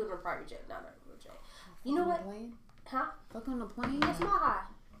I want to do it on a private jet, not a real jet. You know what? Huh? Fuck on the plane? That's my high.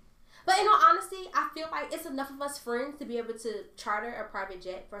 But in all honesty, I feel like it's enough of us friends to be able to charter a private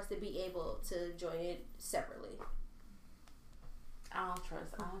jet for us to be able to join it separately. I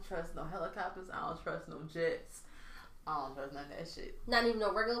don't trust no helicopters. I don't trust no jets. I don't trust none of that shit. Not even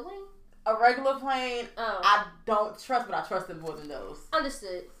no regular plane? A regular plane, Oh. I don't trust, but I trust it more than those.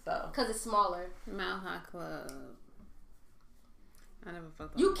 Understood. So Because it's smaller. Mile High Club. I never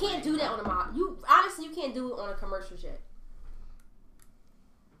fucked on You a can't plane. do that on a mile. Honestly, you can't do it on a commercial jet.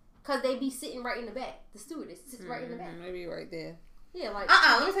 Because they be sitting right in the back. The stewardess sits right in the back. Maybe right there. Yeah, like...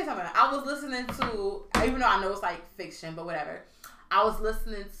 let me say something. I was listening to, even though I know it's like fiction, but whatever. I was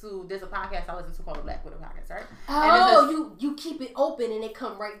listening to, there's a podcast I listen to called the Black Widow Podcast, right? Oh, And it's you keep it open and they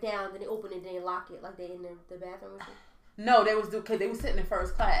come right down, then they open it and then they lock it like they in the bathroom or something. No, they was because they were sitting in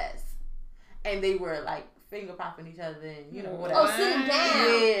first class, and they were like finger popping each other, and you know whatever. Oh, sitting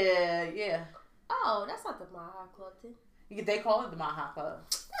down. Yeah. Oh, that's not the Mile High Club then. They call it the Mile High Club.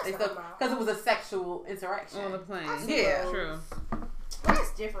 That's not Mile High. Because it was a sexual interaction. On the plane. I Yeah. suppose. True. Well,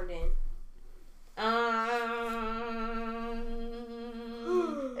 that's different then.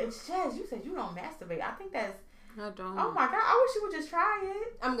 It's Jazz. You said you don't masturbate. I think that's. I don't. Oh my god! I wish you would just try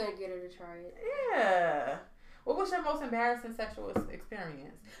it. I'm gonna get her to try it. Yeah. What was your most embarrassing sexual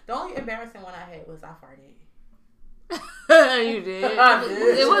experience? The only embarrassing one I had was I farted. You did. I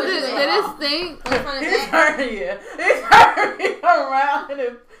did. It was did it stink? In front of He that. turned, yeah. He turned me around and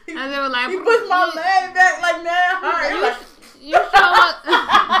he, And they were like, he pushed my leg back like now. He like, You sure what?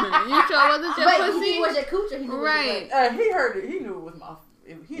 You sure wasn't your Wait, pussy? he was your cooch or he knew Right. he heard it. He knew it was my.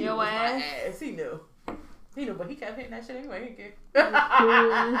 He knew Your it was my ass? ass. He knew. He knew, but he kept hitting that shit anyway. He didn't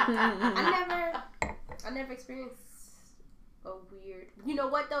I never experienced a weird. You know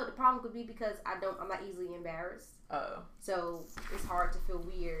what though? The problem could be because I'm not easily embarrassed. Oh. So it's hard to feel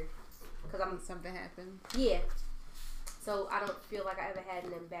weird because I'm Something happened. yeah. So I don't feel like I ever had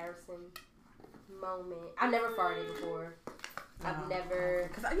an embarrassing moment. I've never farted before. I've never.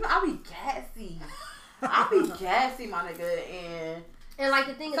 Cause I be gassy. I be gassy, my nigga, and like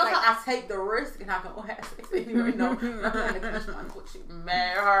the thing is, sometimes like I take the risk and I go have sex anyway. No, I'm gonna push my push you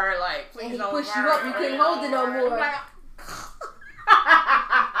mad hard, like please and he don't push you up, you can't hold it no more. Like,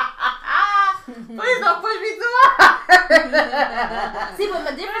 please don't push me too hard. See, but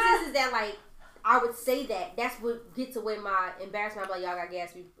my difference is that like I would say that's what gets away my embarrassment. I'm like, y'all got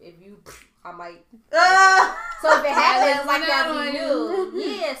gas. If you, I might. So if it happens, like y'all be new.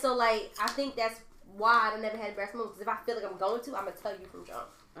 Yeah. So like I think that's why I never had embarrassment moments. Because if I feel like I'm going to, I'm gonna tell you from jump.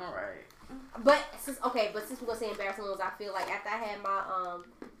 All right. But since we're gonna say embarrassment moments, I feel like after I had my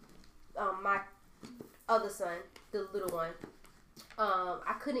my other son, the little one,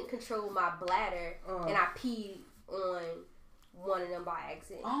 I couldn't control my bladder and I peed on one of them by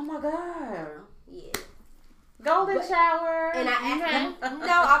accident. Oh my god. Yeah. Golden shower. And I asked him,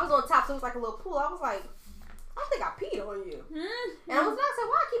 no, I was on top, so it was like a little pool. I was like, I think I peed on you. And I was like,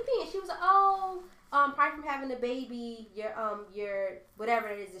 why I keep peeing? She was like, oh, probably from having a baby, your whatever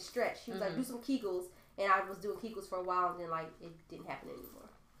it is, a stretch. She was like, do some Kegels. And I was doing Kegels for a while, and then like it didn't happen anymore.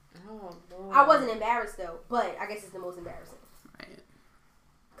 Oh boy. I wasn't embarrassed though, but I guess it's the most embarrassing. Right.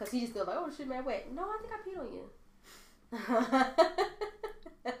 Cause he just feels like, oh shit, man, wet. No, I think I peed on you.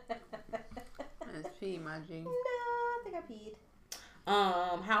 Let's pee, my G. No, I think I peed.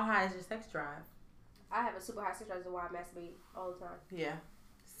 How high is your sex drive? I have a super high sex drive, that's why I masturbate all the time. Yeah.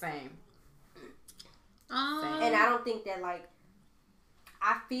 Same. And I don't think that like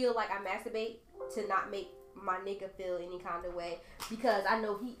I feel like I masturbate to not make my nigga feel any kind of way because I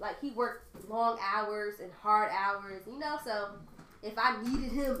know he worked long hours and hard hours, you know. So if I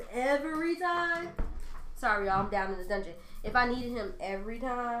needed him every time, sorry y'all, I'm down in the dungeon. If I needed him every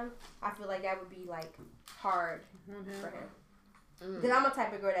time, I feel like that would be like hard for him. Because I'm a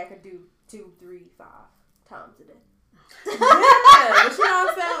type of girl that could do 2, 3, 5 times a day. Yeah, but you know what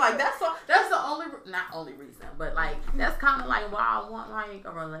I'm saying? Like that's the only, not only reason, but like that's kind of like why I want like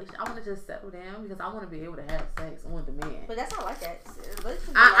a relationship. I want to just settle down because I want to be able to have sex on demand. But that's not like that.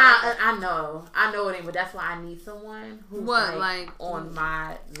 I know it ain't, but that's why I need someone who's like on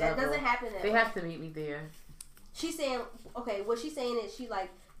my level. That doesn't happen. They have to meet me there. She's saying, okay, what she's saying is that's why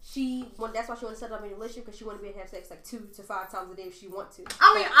she want to set up in a relationship because she want to be able to have sex like 2 to 5 times a day if she want to.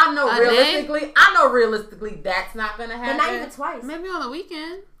 I mean, I know realistically that's not gonna happen. But not even twice. Maybe on the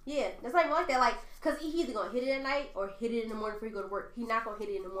weekend. Yeah, that's not even like that. Like, cause he's either gonna hit it at night or hit it in the morning before he go to work. He's not gonna hit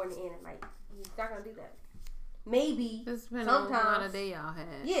it in the morning and at night. He's not gonna do that. Maybe sometimes. On what kind of day y'all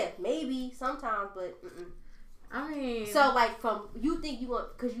had. Yeah, maybe sometimes, but. I mean, so like from you think you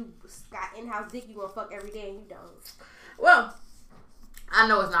want because you got in-house dick you gonna fuck every day and you don't. Well, I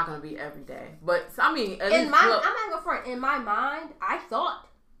know it's not gonna be every day, but I mean, I'm not gonna front. In my mind, I thought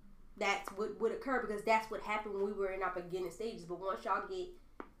that's what would occur because that's what happened when we were in our beginning stages. But once y'all get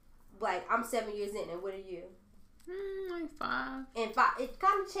like, I'm 7 years in, and what are you? Like 5. And 5, it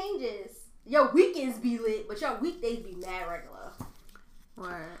kind of changes. Your weekends be lit, but your weekdays be mad regular.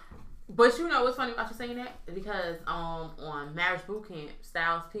 Word. But you know what's funny about you saying that? Because on Marriage Boot Camp,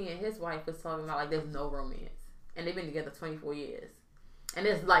 Styles P and his wife was talking about like there's no romance, and they've been together 24 years, and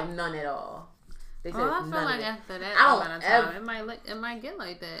there's like none at all. They said I feel like after that it might get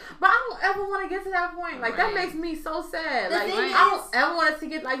like that. But I don't ever want to get to that point. Like that makes me so sad. Like I don't ever want it to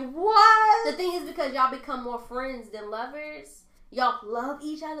get like what? The thing is because y'all become more friends than lovers. Y'all love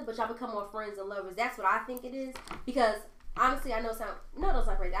each other, but y'all become more friends than lovers. That's what I think it is. Because honestly, I know it don't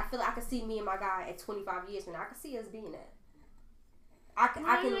sound crazy. I feel like I can see me and my guy at 25 years from now. I can see us being that. I can.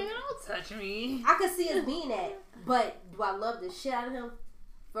 Don't touch me. I can see us being that. But do I love the shit out of him?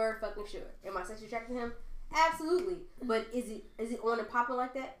 For fucking sure. Am I sexually attracted to him? Absolutely. But is it on and popping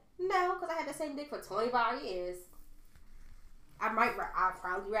like that? No, because I had the same dick for 25 years. I'd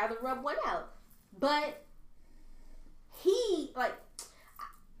probably rather rub one out. But he, like,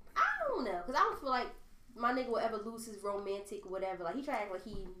 I don't know. Because I don't feel like my nigga will ever lose his romantic whatever. Like, he try to act like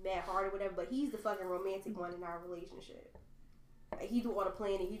he mad hard or whatever, but he's the fucking romantic one in our relationship. Like, he do all the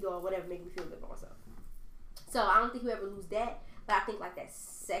planning, he do all whatever, make me feel good about myself. So, I don't think he'll ever lose that. But I think, like, that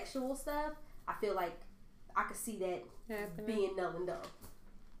sexual stuff, I feel like I could see that being null and dumb.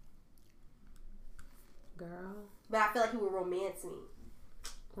 Girl. But I feel like he would romance me.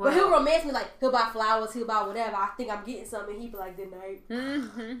 Well, but he'll romance me, like, he'll buy flowers, he'll buy whatever. I think I'm getting something, and he'll be like, good night.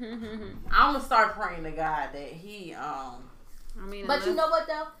 I'm going to start praying to God that he, But you know what,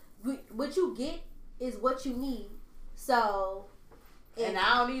 though? What you get is what you need. So. And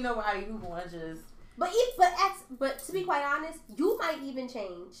I don't need nobody who wants just. But to be quite honest, you might even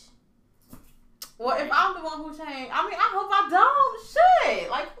change. Well, if I'm the one who changed, I mean, I hope I don't. Shit.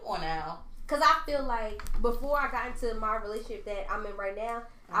 Like, come on now. Cause I feel like before I got into my relationship that I'm in right now,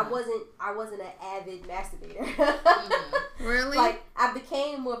 I wasn't an avid masturbator. Really? Like I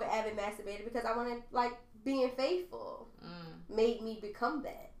became more of an avid masturbator because I wanted like being faithful made me become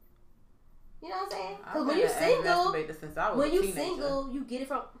that. You know what I'm saying? Because when you're single, you get it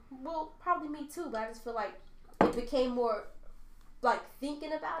from probably me too. But I just feel like it became more like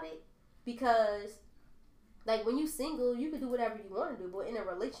thinking about it because. Like, when you single, you can do whatever you want to do. But in a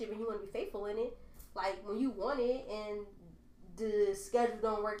relationship and you want to be faithful in it, like, when you want it and the schedule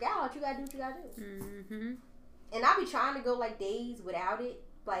don't work out, you got to do what you got to do. Mm-hmm. And I be trying to go, like, days without it.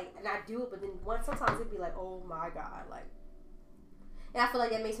 Like, and I do it, but then sometimes it'd be like, oh, my God. Like, and I feel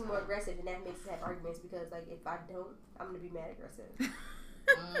like that makes me more aggressive and that makes us have arguments because, like, if I don't, I'm going to be mad aggressive.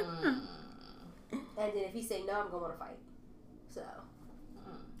 And then if he say no, I'm going to want to fight. So...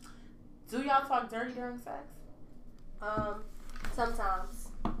 Do y'all talk dirty during sex? Sometimes.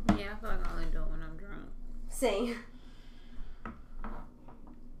 Yeah, I feel like I only do it when I'm drunk. Same.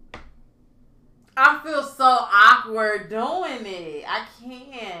 I feel so awkward doing it. I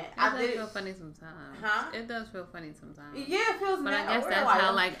can't. It does feel funny sometimes. Huh? It does feel funny sometimes. Yeah, it feels. But I guess that's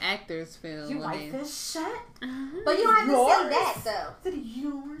how like actors feel. You like this shit? But you don't have to say that though. Is it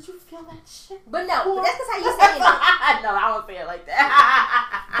yours? You feel that shit? But no, but that's just how you say it. No, I won't say it like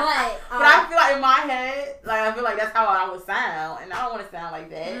that. But I feel like in my head, like I feel like that's how I would sound, and I don't want to sound like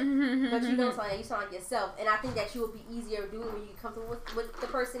that. But you don't sound like you sound like yourself, and I think that you will be easier doing when you get comfortable with the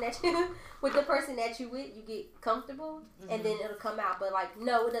person that you with. You get comfortable, and then it'll come out. But like,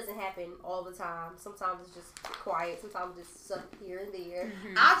 no, it doesn't happen all the time. Sometimes it's just quiet. Sometimes it's just suck here and there.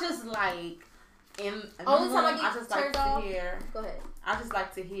 I just like only time I get turned off. Go ahead. I just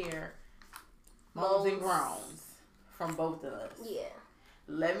like to hear moans and groans from both of us. Yeah.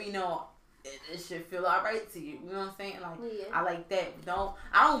 Let me know it should feel alright to you. You know what I'm saying? Like I like that.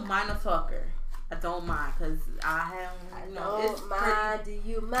 I don't mind a talker. I don't mind because I have. You know, don't mind. Do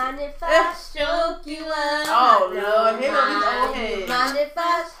you mind if I stroke you up? Oh Lord, here goes these old heads. Do you mind if I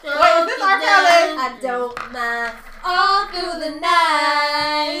stroke Wait, is this R. Kelly? I don't mind. All through the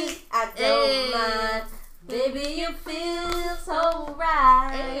night, I don't mind. Baby, you feel so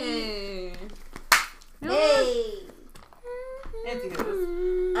right. Hey.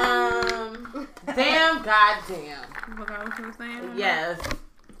 Damn, goddamn. Forgot what you were saying? Yes.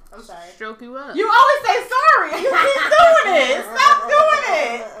 I'm sorry. Stroke you up. You always say sorry. You keep doing it. Stop doing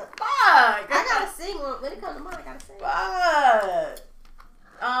it. Fuck. I gotta sing when it comes to mine. I gotta sing. Fuck.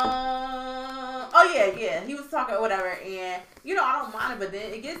 Oh yeah. He was talking whatever, and you know I don't mind it, but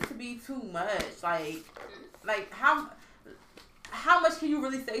then it gets to be too much. Like how much can you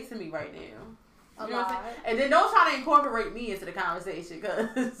really say to me right now? You know what I'm saying? And then don't try to incorporate me into the conversation because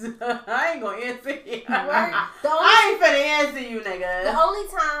I ain't gonna answer you. I ain't finna answer you, nigga. The only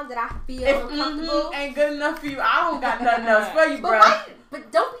time that I feel uncomfortable ain't good enough for you. I don't got nothing else for you, bro. But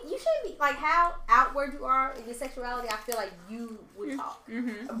you shouldn't be like how outward you are in your sexuality. I feel like you would talk,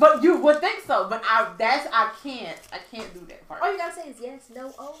 but you would think so. But I can't do that part. All you gotta say is yes,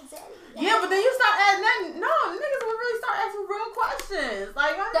 no, oh, daddy. Yeah, but then you start asking. No, niggas would really start asking real questions.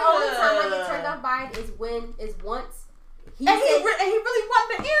 Like the only time I get turned off by it is once he really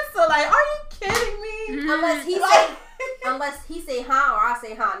wanted to answer. Like, are you kidding me? Unless he say huh or I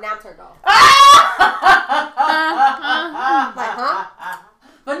say huh, now I'm turned off. Like huh?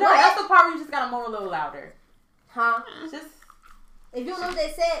 But no, that's the part where you just gotta moan a little louder. Huh? Just if you don't know what they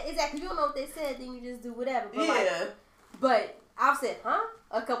said, exactly. If you don't know what they said, then you just do whatever. But but I've said huh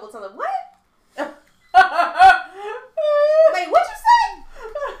a couple of times. Like, what? Wait, what you say?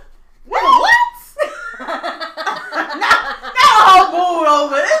 What? now the whole mood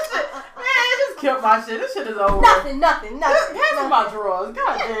over. This shit, man, it just killed my shit. This shit is over. Nothing. Pass me my drawers.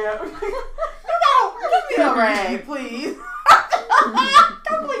 Goddamn. Give me a rag, please.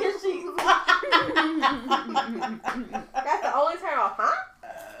 Come on your sheets. That's the only turn off, huh?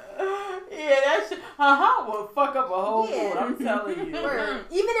 Yeah, that shit. Will fuck up a whole mood. I'm telling you.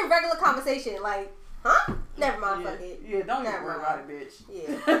 Even in regular conversation, like, huh? Never mind, fuck it. Yeah, don't even worry about it, bitch.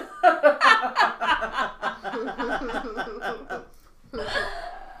 Yeah.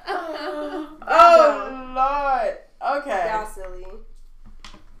 Oh, Lord. Okay. Y'all silly.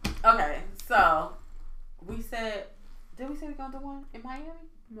 Okay, so we said, did we say we're gonna do one in Miami?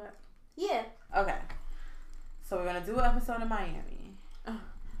 Yeah. Okay. So we're gonna do an episode in Miami.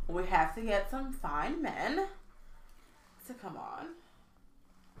 We have to get some fine men to come on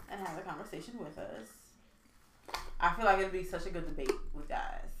and have a conversation with us. I feel like it'd be such a good debate with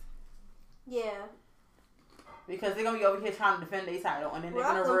guys. Yeah. Because they're gonna be over here trying to defend their title, and then they're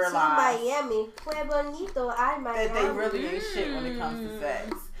gonna Miami. realize Miami. that they really ain't shit when it comes to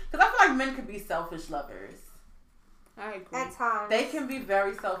sex. Because I feel like men could be selfish lovers. I agree. At times. They can be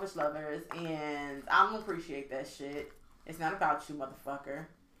very selfish lovers, and I don't appreciate that shit. It's not about you, motherfucker.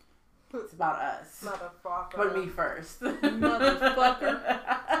 It's about us. Motherfucker. Put me first. Motherfucker.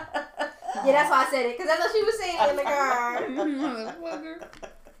 Yeah, that's why I said it. Because that's what she was saying in the car. Motherfucker.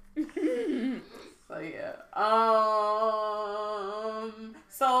 So yeah.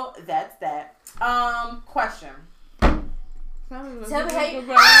 So that's that. Question. Tell me how you...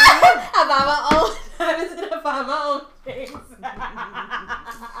 I buy my own... I'm just going to buy my own things.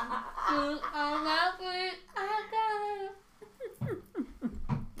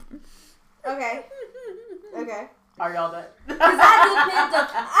 Okay. Are y'all done? Cause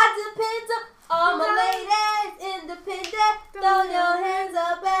I depend on my ladies, independent. Throw your hands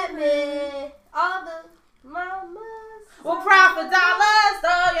up at me. All the mamas. Well, profit dollars,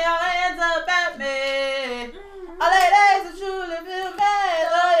 throw your hands up at me. All ladies that truly feel bad,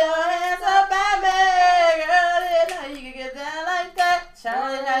 throw your hands up at me. Girl, didn't know you could get down like that.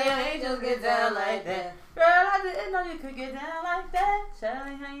 Charlie, how your angels get down like that. Girl, I didn't know you could get down like that.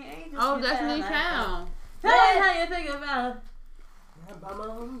 Charlie, how your angels Oh, get down Destiny like Child. that. Tell me how you think about Buy my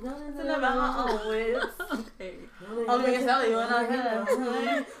own guns it. About my own whips. Okay. Only can tell you when I can.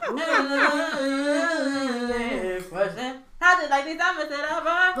 Question. How did like these diamonds that I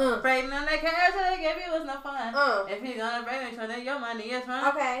bought? Breaking on that cash that they give you was no fun. If you're gonna break me, then your money is fun.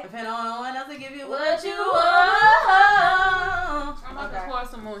 Okay. Depend on no one else to give you what you want. I'm about to pour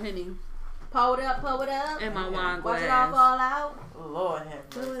some more Henny Pull it up. in my wine Watch it all glass. fall out. Lord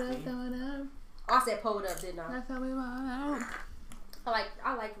have mercy. Throw it up. I said pull it up, didn't I? That's how we want. I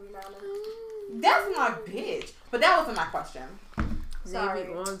like Rihanna. That's my bitch. But that wasn't my question. Sorry.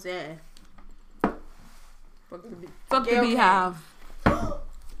 Navy on that. Fuck the Gail beehive.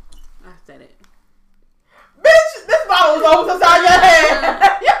 I said it. Bitch, this bottle was almost inside your hand.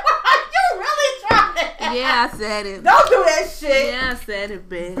 You really tried it. Yeah, I said it. Don't do that shit. Yeah, I said it,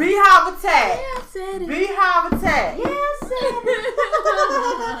 bitch. Beehive attack. Yeah, I said it. Beehive attack. Yes.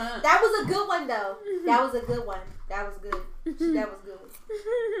 That was a good one though. That was good.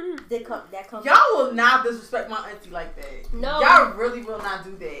 That comes. Y'all will not disrespect my auntie like that. No. Y'all really will not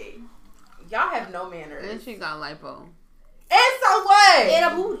do that. Y'all have no manners. And she got lipo. And so what? And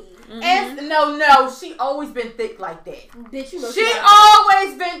a booty. And no, she always been thick like that. Bitch, you know She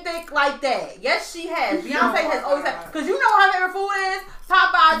always been thick like that. Yes, she has. Beyonce has always had. Because you know what her favorite food is?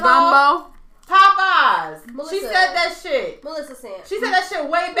 Popeyes. Gumbo. Popeyes. Melissa. She said that shit. Melissa Sam. She said that shit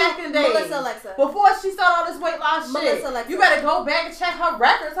way back in the day. Melissa Alexa. Before she started all this weight loss Melissa shit. Alexa. You better go back and check her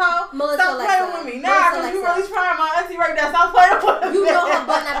records, ho. Melissa Stop Alexa. playing with me. Nah, Melissa because you Alexa. really trying my auntie right now. Stop playing with me. You know her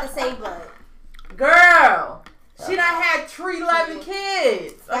butt not the same blood. Girl. She done had 311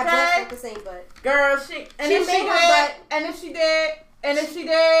 kids. That butt's Okay? not the same butt. Girl, she She if made she her did, butt- and if she did, and if she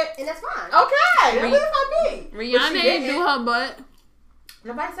did, And that's fine. okay. What if I did? But Rihanna she didn't didn't. do her butt.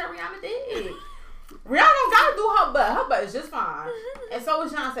 Nobody said Rihanna did. Rihanna don't gotta do her butt. Her butt is just fine. And so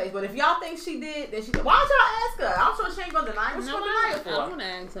is Beyonce's. But if y'all think she did, then she did. Why don't y'all ask her? I'm sure she ain't gonna deny it. What she gonna deny it I for? don't want to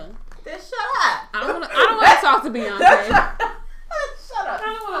ask her. Then shut up. I don't want to talk to Beyonce. Shut up. I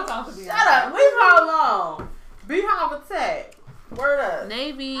don't want to talk to Beyonce. Shut up. Leave her alone. Beehive attack. Word up.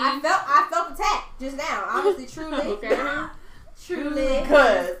 Navy. I felt attacked just now. Honestly, truly. Okay. Truly.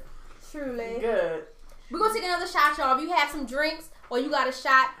 Good. Truly. Good. We're gonna take another shot, y'all. If you have some drinks or you got a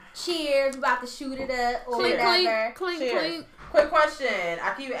shot, cheers. We're about to shoot it up or Clink, whatever. clink, Cheers. clink. Quick question.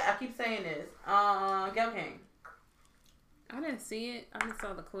 I keep saying this. Gail King. I didn't see it. I just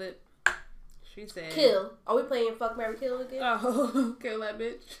saw the clip. She said, Kill. Are we playing Fuck, Marry, Kill again? Oh, kill that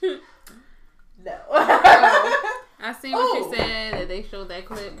bitch. No. I seen what she said, that they showed that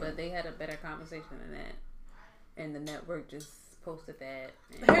clip, but they had a better conversation than that. And the network just posted that.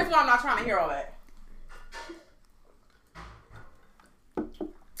 And Here's why I'm not trying to hear all that.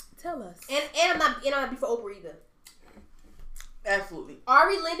 tell us. And I'm not be for Oprah either. Absolutely.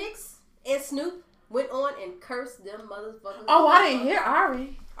 Ari Lennox and Snoop went on and cursed them motherfuckers. Oh, I didn't hear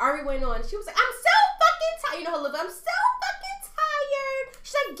Ari. Ari went on. She was like, I'm so fucking tired. You know her look. I'm so fucking tired.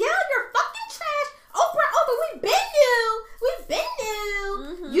 She's like, Gail, you're fucking trash. Oprah, we been new. We been new.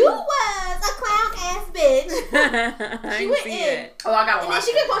 Mm-hmm. You was a clown ass bitch. I She didn't went see in. it. Oh, I gotta And watch then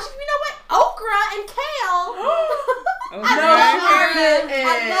she it. kept on. She, you know what? Okra and Kale. Okay. I love Ari. I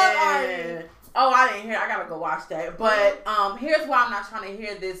love Ari. Oh, I didn't hear. I gotta go watch that. But here's why I'm not trying to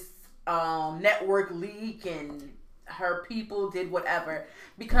hear this network leak and her people did whatever,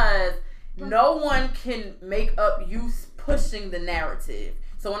 because no one can make up you pushing the narrative.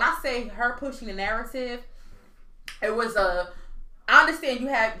 So when I say her pushing the narrative, it was a I understand you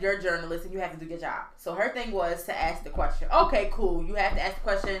have your journalist and you have to do your job. So her thing was to ask the question. Okay, cool. You have to ask the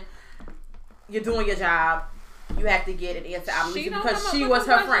question. You're doing your job. You have to get an answer out of Lisa because she was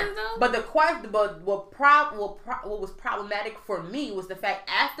her friend. Though? But the question, but what was problematic for me was the fact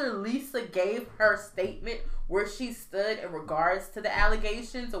after Lisa gave her statement where she stood in regards to the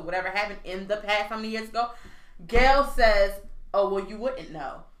allegations or whatever happened in the past how many years ago, Gail says, "Oh well, you wouldn't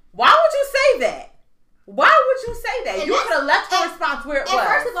know." Why would you say that? Why would you say that? And you could have left her response where it was.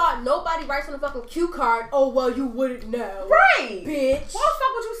 First of all, nobody writes on a fucking cue card, "Oh well, you wouldn't know." Right, bitch. Why the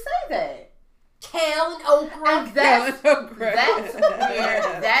fuck would you say that? Kale and okra. And that's where that's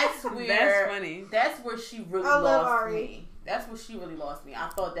funny. That's where she really lost me. That's where she really lost me. I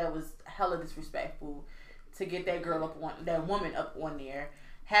thought that was hella disrespectful to get that woman up on there,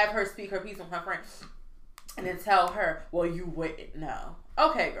 have her speak her piece on her friend, and then tell her, "Well, you wouldn't know."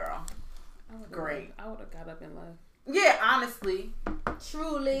 Okay, girl. Great. I would have got up and left. Yeah, honestly.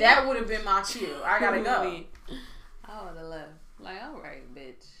 Truly. That would have been my cue. I gotta go. I would have left. Like, all right,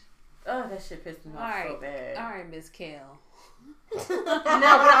 bitch. Oh, that shit pissed me off so bad. All right, Miss Kale. Now,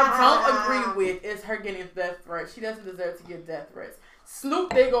 what I don't agree with is her getting death threats. She doesn't deserve to get death threats.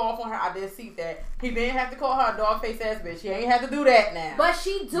 Snoop did go off on her. I did see that. He didn't have to call her a dog face ass bitch. He ain't have to do that now. But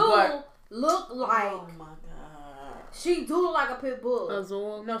she look like. Oh my god. She do look like a pit bull. A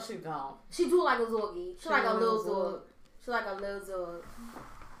Zorg? No, she don't. She do like a Zorgie. She like a little Zorg. She like a little Zorg.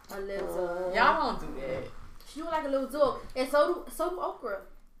 A little Zorg. Y'all don't do that. She do like a little Zorg, and so do okra.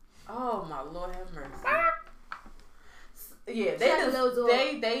 Oh my Lord, have mercy. Yeah,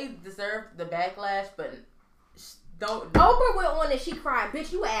 they deserve the backlash, but don't. Oprah went on and she cried.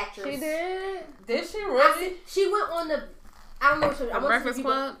 Bitch, you an actress. She did. Did she really? She went on the. I don't know. She, Breakfast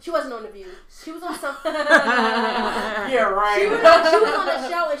Club. She wasn't on The View. She was on something. Yeah, right. She was on the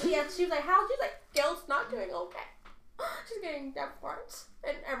show and she was like, "How?" She's like, "Gail's not doing okay. She's getting death threats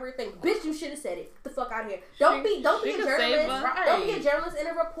and everything." Bitch, you should have said it. Get the fuck out of here. Don't be a journalist. Right. Don't be a journalist and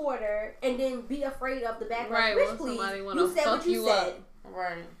a reporter and then be afraid of the backlash. Right. Bitch, please. You said what you said.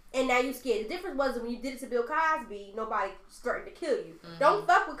 Right. And now you scared. The difference was when you did it to Bill Cosby, nobody threatened to kill you. Mm-hmm. Don't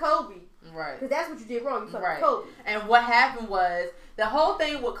fuck with Kobe. Right. Because that's what you did wrong. You fucked with Kobe. And what happened was, the whole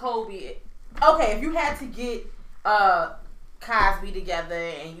thing with Kobe, okay, if you had to get Cosby together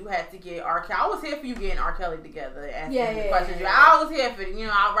and you had to get R. Kelly, I was here for you getting R. Kelly together and asking the questions. Yeah. I was here for it.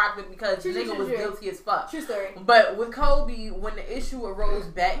 I rocked it because the nigga was guilty as fuck. True story. But with Kobe, when the issue arose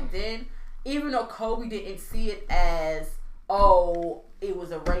back then, even though Kobe didn't see it as, oh, it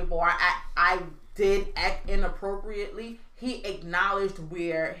was a rape or I did act inappropriately, he acknowledged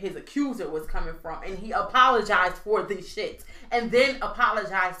where his accuser was coming from and he apologized for the shit and then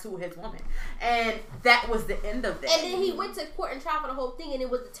apologized to his woman, and that was the end of that. And then he went to court and trial for the whole thing, and it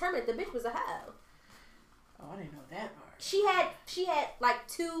was determined the bitch was a hoe. Oh, I didn't know that part. She had like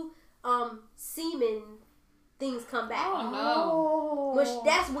 2 semen things come back. Oh no! Which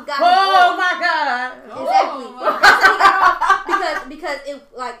that's what got. Oh my god! Exactly. Oh, that's what he got off because it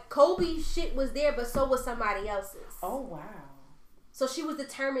like Kobe's shit was there, but so was somebody else's. Oh wow! So she was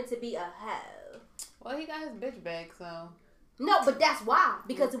determined to be a hoe. Well, he got his bitch back, so. No, but that's why,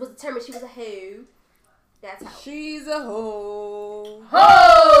 because it was determined she was a hoe. That's how. She's a hoe.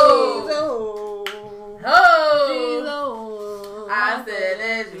 Ho! She's a hoe. Ho! She's a hoe. I said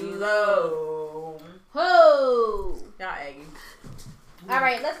that she's a hoe. Ho! Y'all eggy.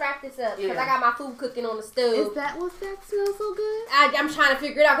 Alright, let's wrap this up. Because I got my food cooking on the stove. Is that what that smells so good? I'm trying to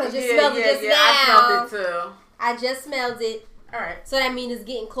figure it out because I just smelled it just now. I smelled it too. I just smelled it. Alright. So that means it's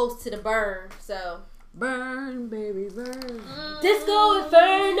getting close to the burn. So. Burn, baby, burn. Disco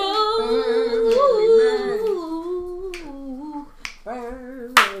Inferno.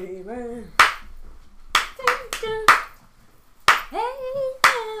 Burn, baby, burn.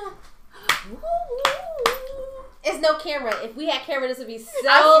 It's no camera. If we had camera, this would be so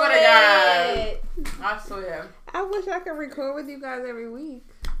I swear to God. I swear. I wish I could record with you guys every week.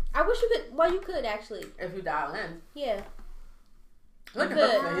 I wish you could. Well, you could actually. If you dial in. Yeah. Look at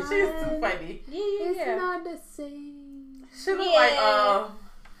her face. She's too funny. Yeah. It's not the same. She look like,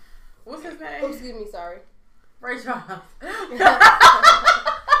 what's his name? Oh, excuse me, sorry. Ray Charles.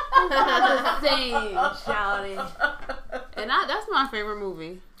 The same, shouting. And that's my favorite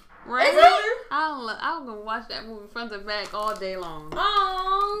movie. Right? Is it? I'm gonna watch that movie front to back all day long.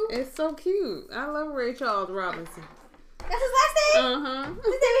 Oh, it's so cute. I love Ray Charles Robinson. That's his last name? Uh-huh.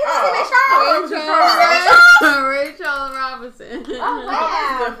 His name is Charles. Ray Charles Robinson. Oh, wow.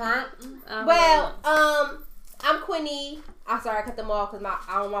 That's different. Well, I'm Quinny. I'm sorry I cut them off because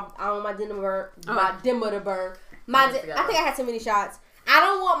I don't want my dinner to burn. My dinner to burn. I think I had too many shots. I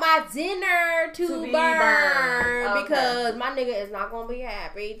don't want my dinner to be burn burned. because my nigga is not gonna be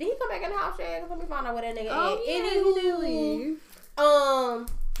happy. Did he come back in the house yet? Let me find out where that nigga is. Anywho,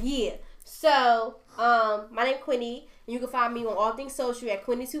 yeah. So, my name Quinny. You can find me on all things social at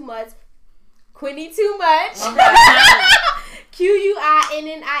Quinny Too Much. Quinny Too Much.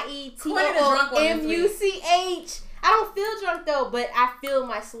 QUINNIETOOMUCH. I don't feel drunk though, but I feel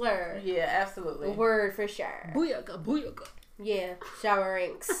my slur. Yeah, absolutely. Word for sure. Booyaka, booyaka. Yeah, shower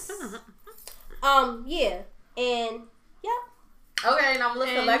rinks. Yeah, and yep. Okay, now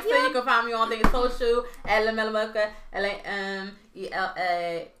Melissa Alexa, you can find me on things social at LaMelaMucka,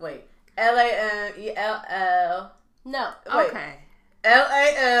 LAMELA. Wait, LAMELL. No. Wait. Okay.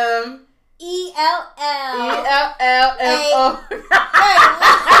 LAMELLMO.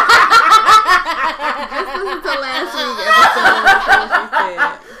 Just listen to last week's episode. That's what she said.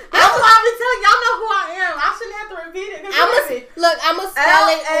 That's why I'm telling y'all know who I am. I shouldn't have to repeat it. I'm gonna spell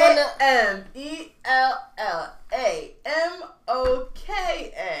it on the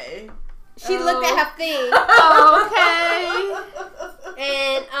LAMELLMOKA. She looked at her thing. Okay.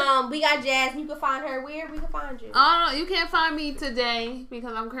 And we got Jazz. You can find her where we can find you. Oh, you can't find me today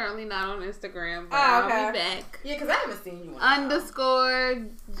because I'm currently not on Instagram. But I'll be back. Yeah, because I haven't seen you. _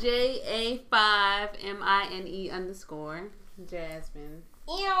 JA5MINE_ Jasmine.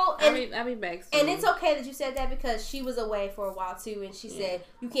 You know, I'll be back soon. And it's okay that you said that because she was away for a while too, and she said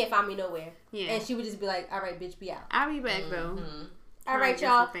you can't find me nowhere. Yeah. And she would just be like, "All right, bitch, be out." I'll be back though. All right,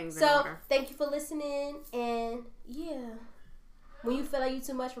 y'all. So thank you for listening, and yeah, when you feel like you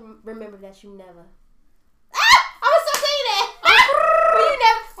too much, remember that you never. I was still saying that.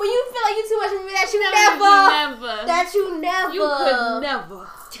 when you feel like you too much, remember that you never. That you never. You could never.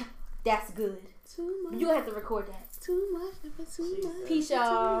 That's good. Too much. You gonna have to record that. Too much. Never too much. Peace,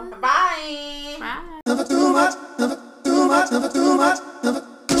 y'all. Bye. Bye. Never too much, never too much, never too much, never